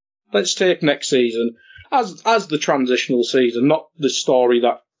 Let's take next season as the transitional season, not the story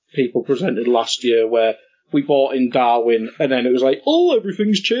that people presented last year where we bought in Darwin and then it was like, oh,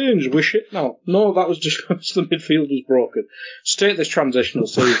 everything's changed, we're shit now. No, that was just because the midfield was broken. So take this transitional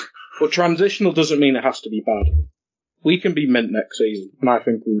season. But transitional doesn't mean it has to be bad. We can be mint next season, and I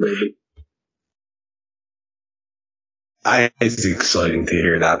think we will be. It's exciting to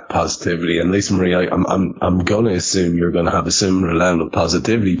hear that positivity. And Lisa Marie, I'm going to assume you're going to have a similar level of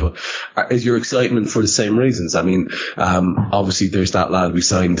positivity, but is your excitement for the same reasons? I mean, obviously there's that lad we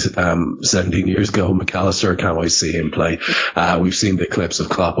signed 17 years ago, McAllister. Can't wait to see him play. We've seen the clips of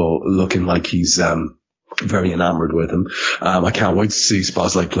Kloppo looking like he's very enamoured with him. I can't wait to see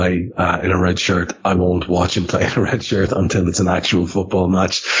Szoboszlai play in a red shirt. I won't watch him play in a red shirt until it's an actual football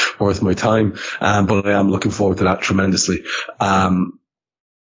match worth my time. But I am looking forward to that tremendously.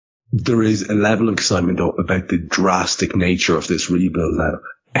 There is a level of excitement though about the drastic nature of this rebuild now.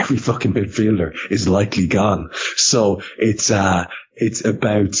 Every fucking midfielder is likely gone. So it's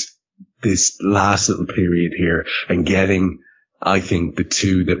about this last little period here and getting, I think, the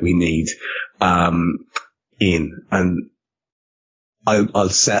 2 that we need in, and I'll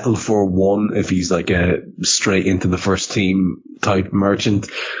settle for 1 if he's like a straight into the first team type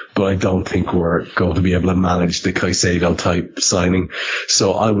merchant, but I don't think we're going to be able to manage the Caicedo type signing.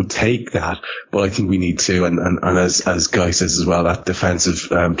 So I would take that, but I think we need 2, and as Guy says as well, that defensive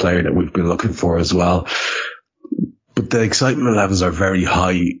player that we've been looking for as well. But the excitement levels are very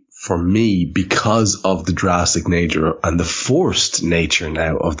high for me because of the drastic nature and the forced nature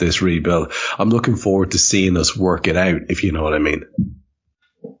now of this rebuild. I'm looking forward to seeing us work it out, if you know what I mean.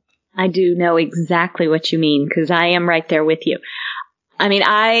 I do know exactly what you mean, because I am right there with you. I mean,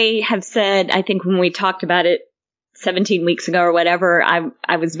 I have said, I think when we talked about it 17 weeks ago or whatever,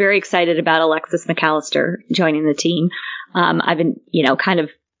 I was very excited about Alexis McAllister joining the team. I've been, kind of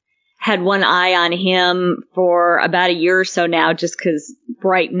had one eye on him for about a year or so now, just because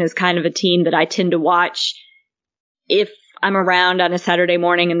Brighton is kind of a team that I tend to watch if I'm around on a Saturday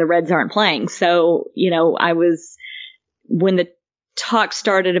morning and the Reds aren't playing. So, when the talk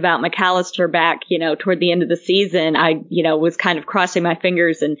started about McAllister back, toward the end of the season, I, was kind of crossing my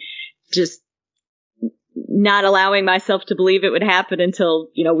fingers and just not allowing myself to believe it would happen until,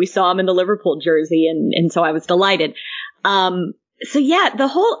 we saw him in the Liverpool jersey. And so I was delighted. So yeah,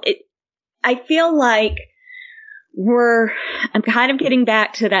 I feel like I'm kind of getting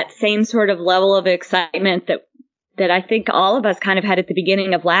back to that same sort of level of excitement that I think all of us kind of had at the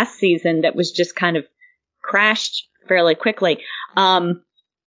beginning of last season that was just kind of crashed fairly quickly. But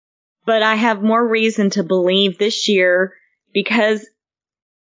I have more reason to believe this year because,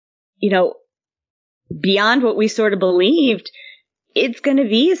 beyond what we sort of believed, it's going to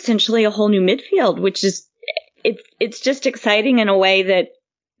be essentially a whole new midfield, which is, it's just exciting in a way that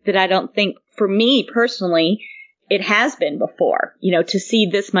I don't think, for me personally, it has been before, to see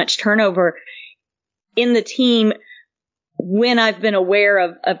this much turnover in the team when I've been aware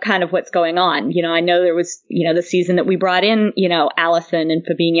of kind of what's going on. I know there was, the season that we brought in, Allison and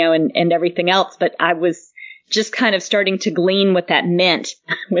Fabinho and everything else, but I was just kind of starting to glean what that meant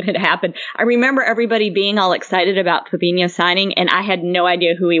when it happened. I remember everybody being all excited about Fabinho signing, and I had no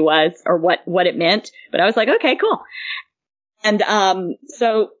idea who he was or what it meant, but I was like, okay, cool. And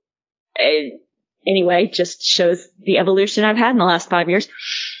so anyway, just shows the evolution I've had in the last 5 years.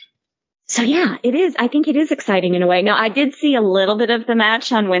 So yeah, it is. I think it is exciting in a way. Now, I did see a little bit of the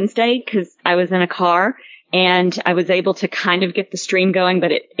match on Wednesday because I was in a car and I was able to kind of get the stream going,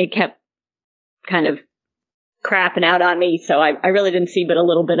 but it kept kind of crapping out on me. So I really didn't see but a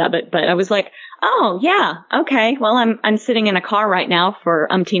little bit of it, but I was like, oh yeah, okay. Well, I'm sitting in a car right now for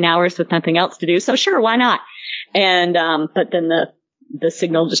umpteen hours with nothing else to do. So sure, why not? And, but then the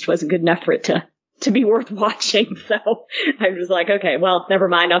signal just wasn't good enough for it to be worth watching. So I was like, okay, well, never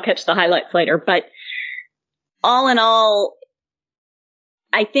mind. I'll catch the highlights later. But all in all,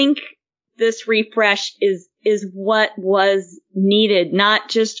 I think this refresh is what was needed, not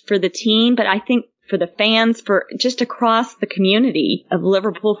just for the team, but I think for the fans, for just across the community of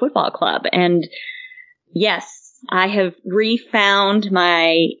Liverpool Football Club. And yes, I have refound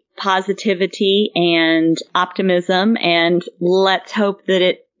my positivity and optimism, and let's hope that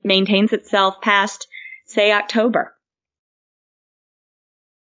it maintains itself past, say, October.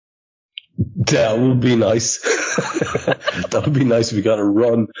 That would be nice. That would be nice if we got a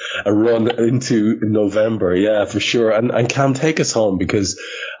run into November. Yeah, for sure. And Cam, take us home, because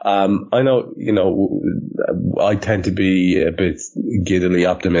I know, I tend to be a bit giddily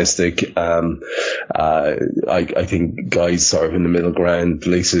optimistic. I think Guy's sort of in the middle ground.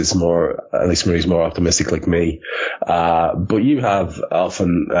 Lisa Marie's more optimistic like me. But you have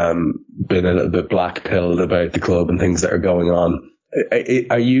often been a little bit black-pilled about the club and things that are going on.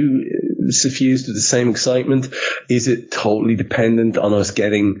 Are you suffused with the same excitement? Is it totally dependent on us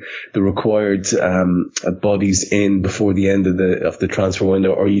getting the required bodies in before the end of the transfer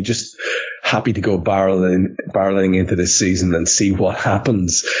window, or are you just happy to go barreling into this season and see what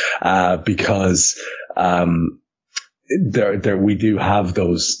happens? Because there we do have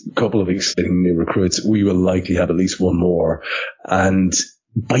those couple of exciting new recruits. We will likely have at least one more, and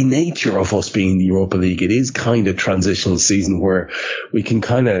by nature of us being the Europa League, it is kind of transitional season where we can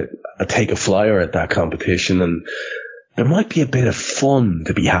kind of take a flyer at that competition, and there might be a bit of fun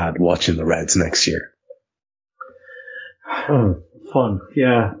to be had watching the Reds next year. Fun,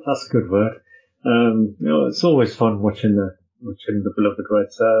 yeah, that's a good word. It's always fun watching the beloved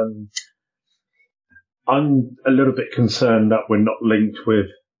Reds. I'm a little bit concerned that we're not linked with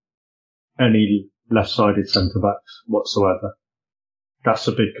any left-sided centre backs whatsoever. That's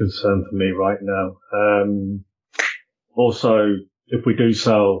a big concern for me right now. Also, if we do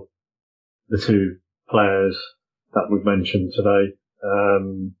sell the two players that we've mentioned today,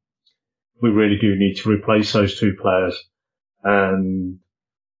 we really do need to replace those two players. And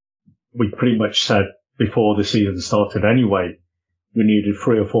we pretty much said before the season started anyway, we needed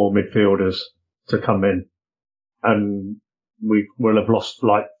 3 or 4 midfielders to come in. And we will have lost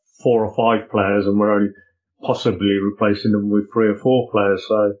like 4 or 5 players, and we're only possibly replacing them with 3 or 4 players.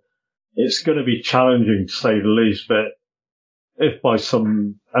 So it's going to be challenging, to say the least, but if by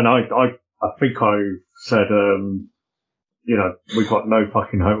some, and I think I said, we've got no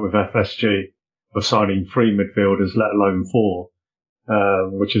fucking hope with FSG of signing 3 midfielders, let alone 4,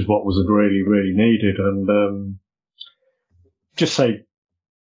 which is what was really, really needed. And just say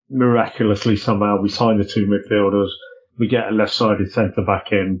miraculously somehow we sign the 2 midfielders, we get a left-sided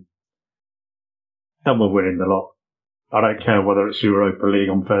centre-back in, then we're winning the lot. I don't care whether it's Europa League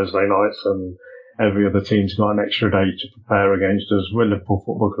on Thursday nights and every other team's got an extra day to prepare against us. We're Liverpool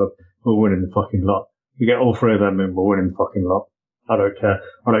Football Club. We're winning the fucking lot. We get all 3 of them in, we're winning the fucking lot. I don't care.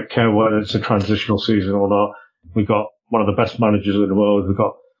 I don't care whether it's a transitional season or not. We've got one of the best managers in the world. We've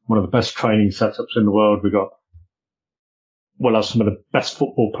got one of the best training setups in the world. We'll have some of the best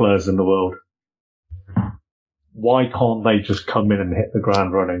football players in the world. Why can't they just come in and hit the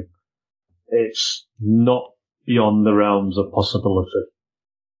ground running? It's not beyond the realms of possibility.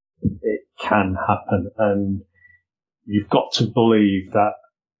 It can happen, and you've got to believe that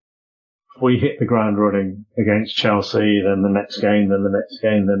if we hit the ground running against Chelsea, then the next game, then the next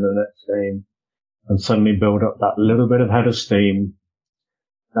game, then the next game, and suddenly build up that little bit of head of steam,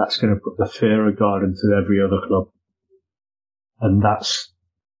 that's going to put the fear of God into every other club. And that's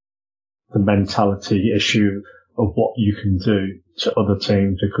the mentality issue of what you can do to other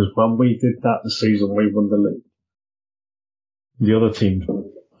teams, because when we did that the season we won the league, the other teams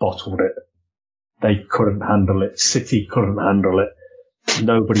bottled it. They couldn't handle it. City couldn't handle it.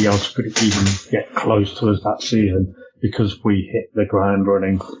 Nobody else could even get close to us that season because we hit the ground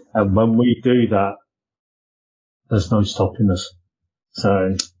running. And when we do that, there's no stopping us.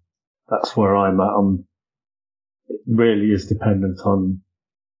 So that's where I'm at. It really is dependent on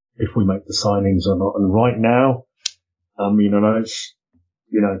if we make the signings or not. And right now, I know it's,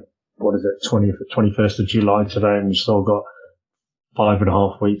 what is it, 21st of July today, and we've still got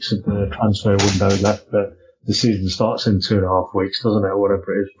 5.5 weeks of the transfer window left, but the season starts in 2.5 weeks, doesn't it? Or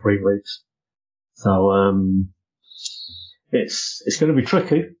whatever it is, 3 weeks. So, it's going to be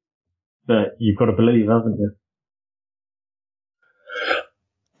tricky, but you've got to believe, haven't you?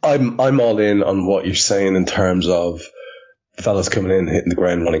 I'm all in on what you're saying in terms of fellas coming in hitting the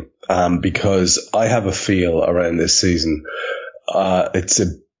ground running, because I have a feel around this season.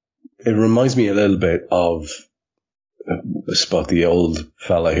 It reminds me a little bit of, spot the old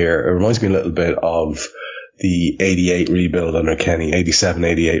fella here. It reminds me a little bit of the 88 rebuild under Kenny, 87,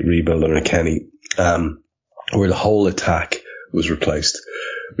 88 rebuild under Kenny, where the whole attack was replaced.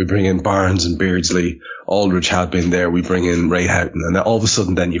 We bring in Barnes and Beardsley. Aldridge had been there. We bring in Ray Houghton, and then all of a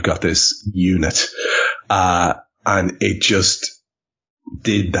sudden then you've got this unit. And it just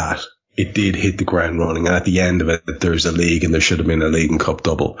did that. It did hit the ground running. And at the end of it, there's a league, and there should have been a League and Cup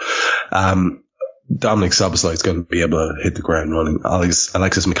double. Dominic Szoboszlai is going to be able to hit the ground running.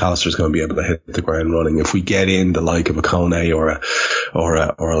 Alexis McAllister is going to be able to hit the ground running. If we get in the like of a Kone or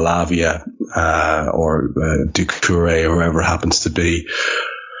a Lavia, or Doucouré, or whoever happens to be,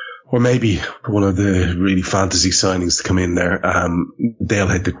 or maybe one of the really fantasy signings to come in there, they'll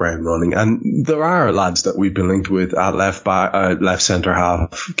hit the ground running. And there are lads that we've been linked with at left centre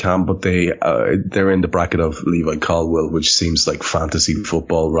half, Cam, but they're in the bracket of Levi Caldwell, which seems like fantasy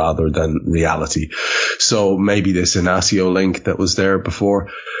football rather than reality. So maybe this Inacio link that was there before,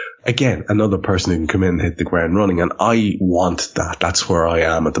 again, another person who can come in and hit the ground running. And I want that. That's where I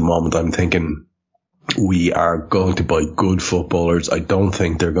am at the moment. I'm thinking, we are going to buy good footballers. I don't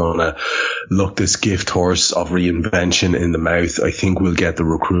think they're going to look this gift horse of reinvention in the mouth. I think we'll get the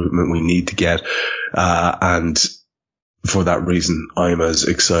recruitment we need to get. And for that reason, I'm as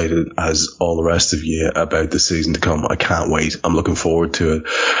excited as all the rest of you about the season to come. I can't wait. I'm looking forward to it.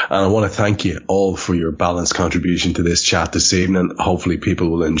 And I want to thank you all for your balanced contribution to this chat this evening. Hopefully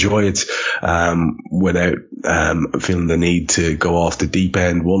people will enjoy it, without, feeling the need to go off the deep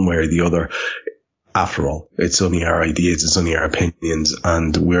end one way or the other. After all, it's only our ideas, it's only our opinions,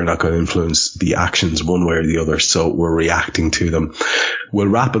 and we're not going to influence the actions one way or the other, so we're reacting to them. We'll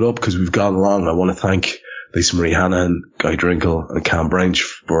wrap it up because we've gone long. I want to thank Lisa Marie Hannahan, Guy Drinkle and Cam Branch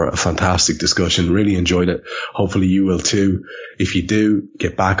for a fantastic discussion. Really enjoyed it. Hopefully you will too. If you do,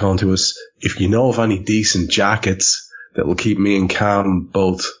 get back onto us. If you know of any decent jackets that will keep me and Cam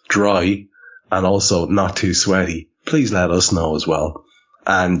both dry and also not too sweaty, please let us know as well.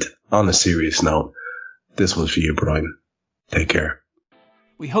 And on a serious note, this one's for you, Brian. Take care.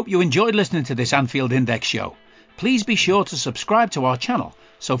 We hope you enjoyed listening to this Anfield Index show. Please be sure to subscribe to our channel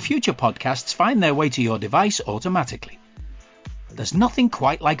so future podcasts find their way to your device automatically. There's nothing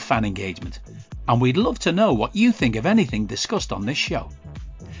quite like fan engagement, and we'd love to know what you think of anything discussed on this show.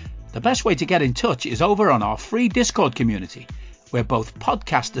 The best way to get in touch is over on our free Discord community, where both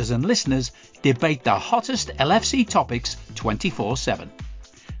podcasters and listeners debate the hottest LFC topics 24/7.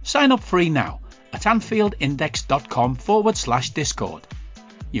 Sign up free now at AnfieldIndex.com/Discord.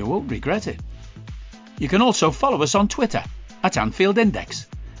 You won't regret it. You can also follow us on Twitter at Anfield Index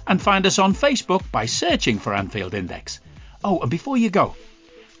and find us on Facebook by searching for Anfield Index. Oh, and before you go,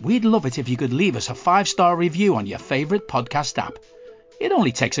 we'd love it if you could leave us a 5-star review on your favourite podcast app. It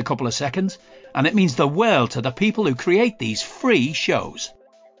only takes a couple of seconds, and it means the world to the people who create these free shows.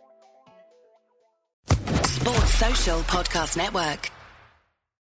 Sports Social Podcast Network.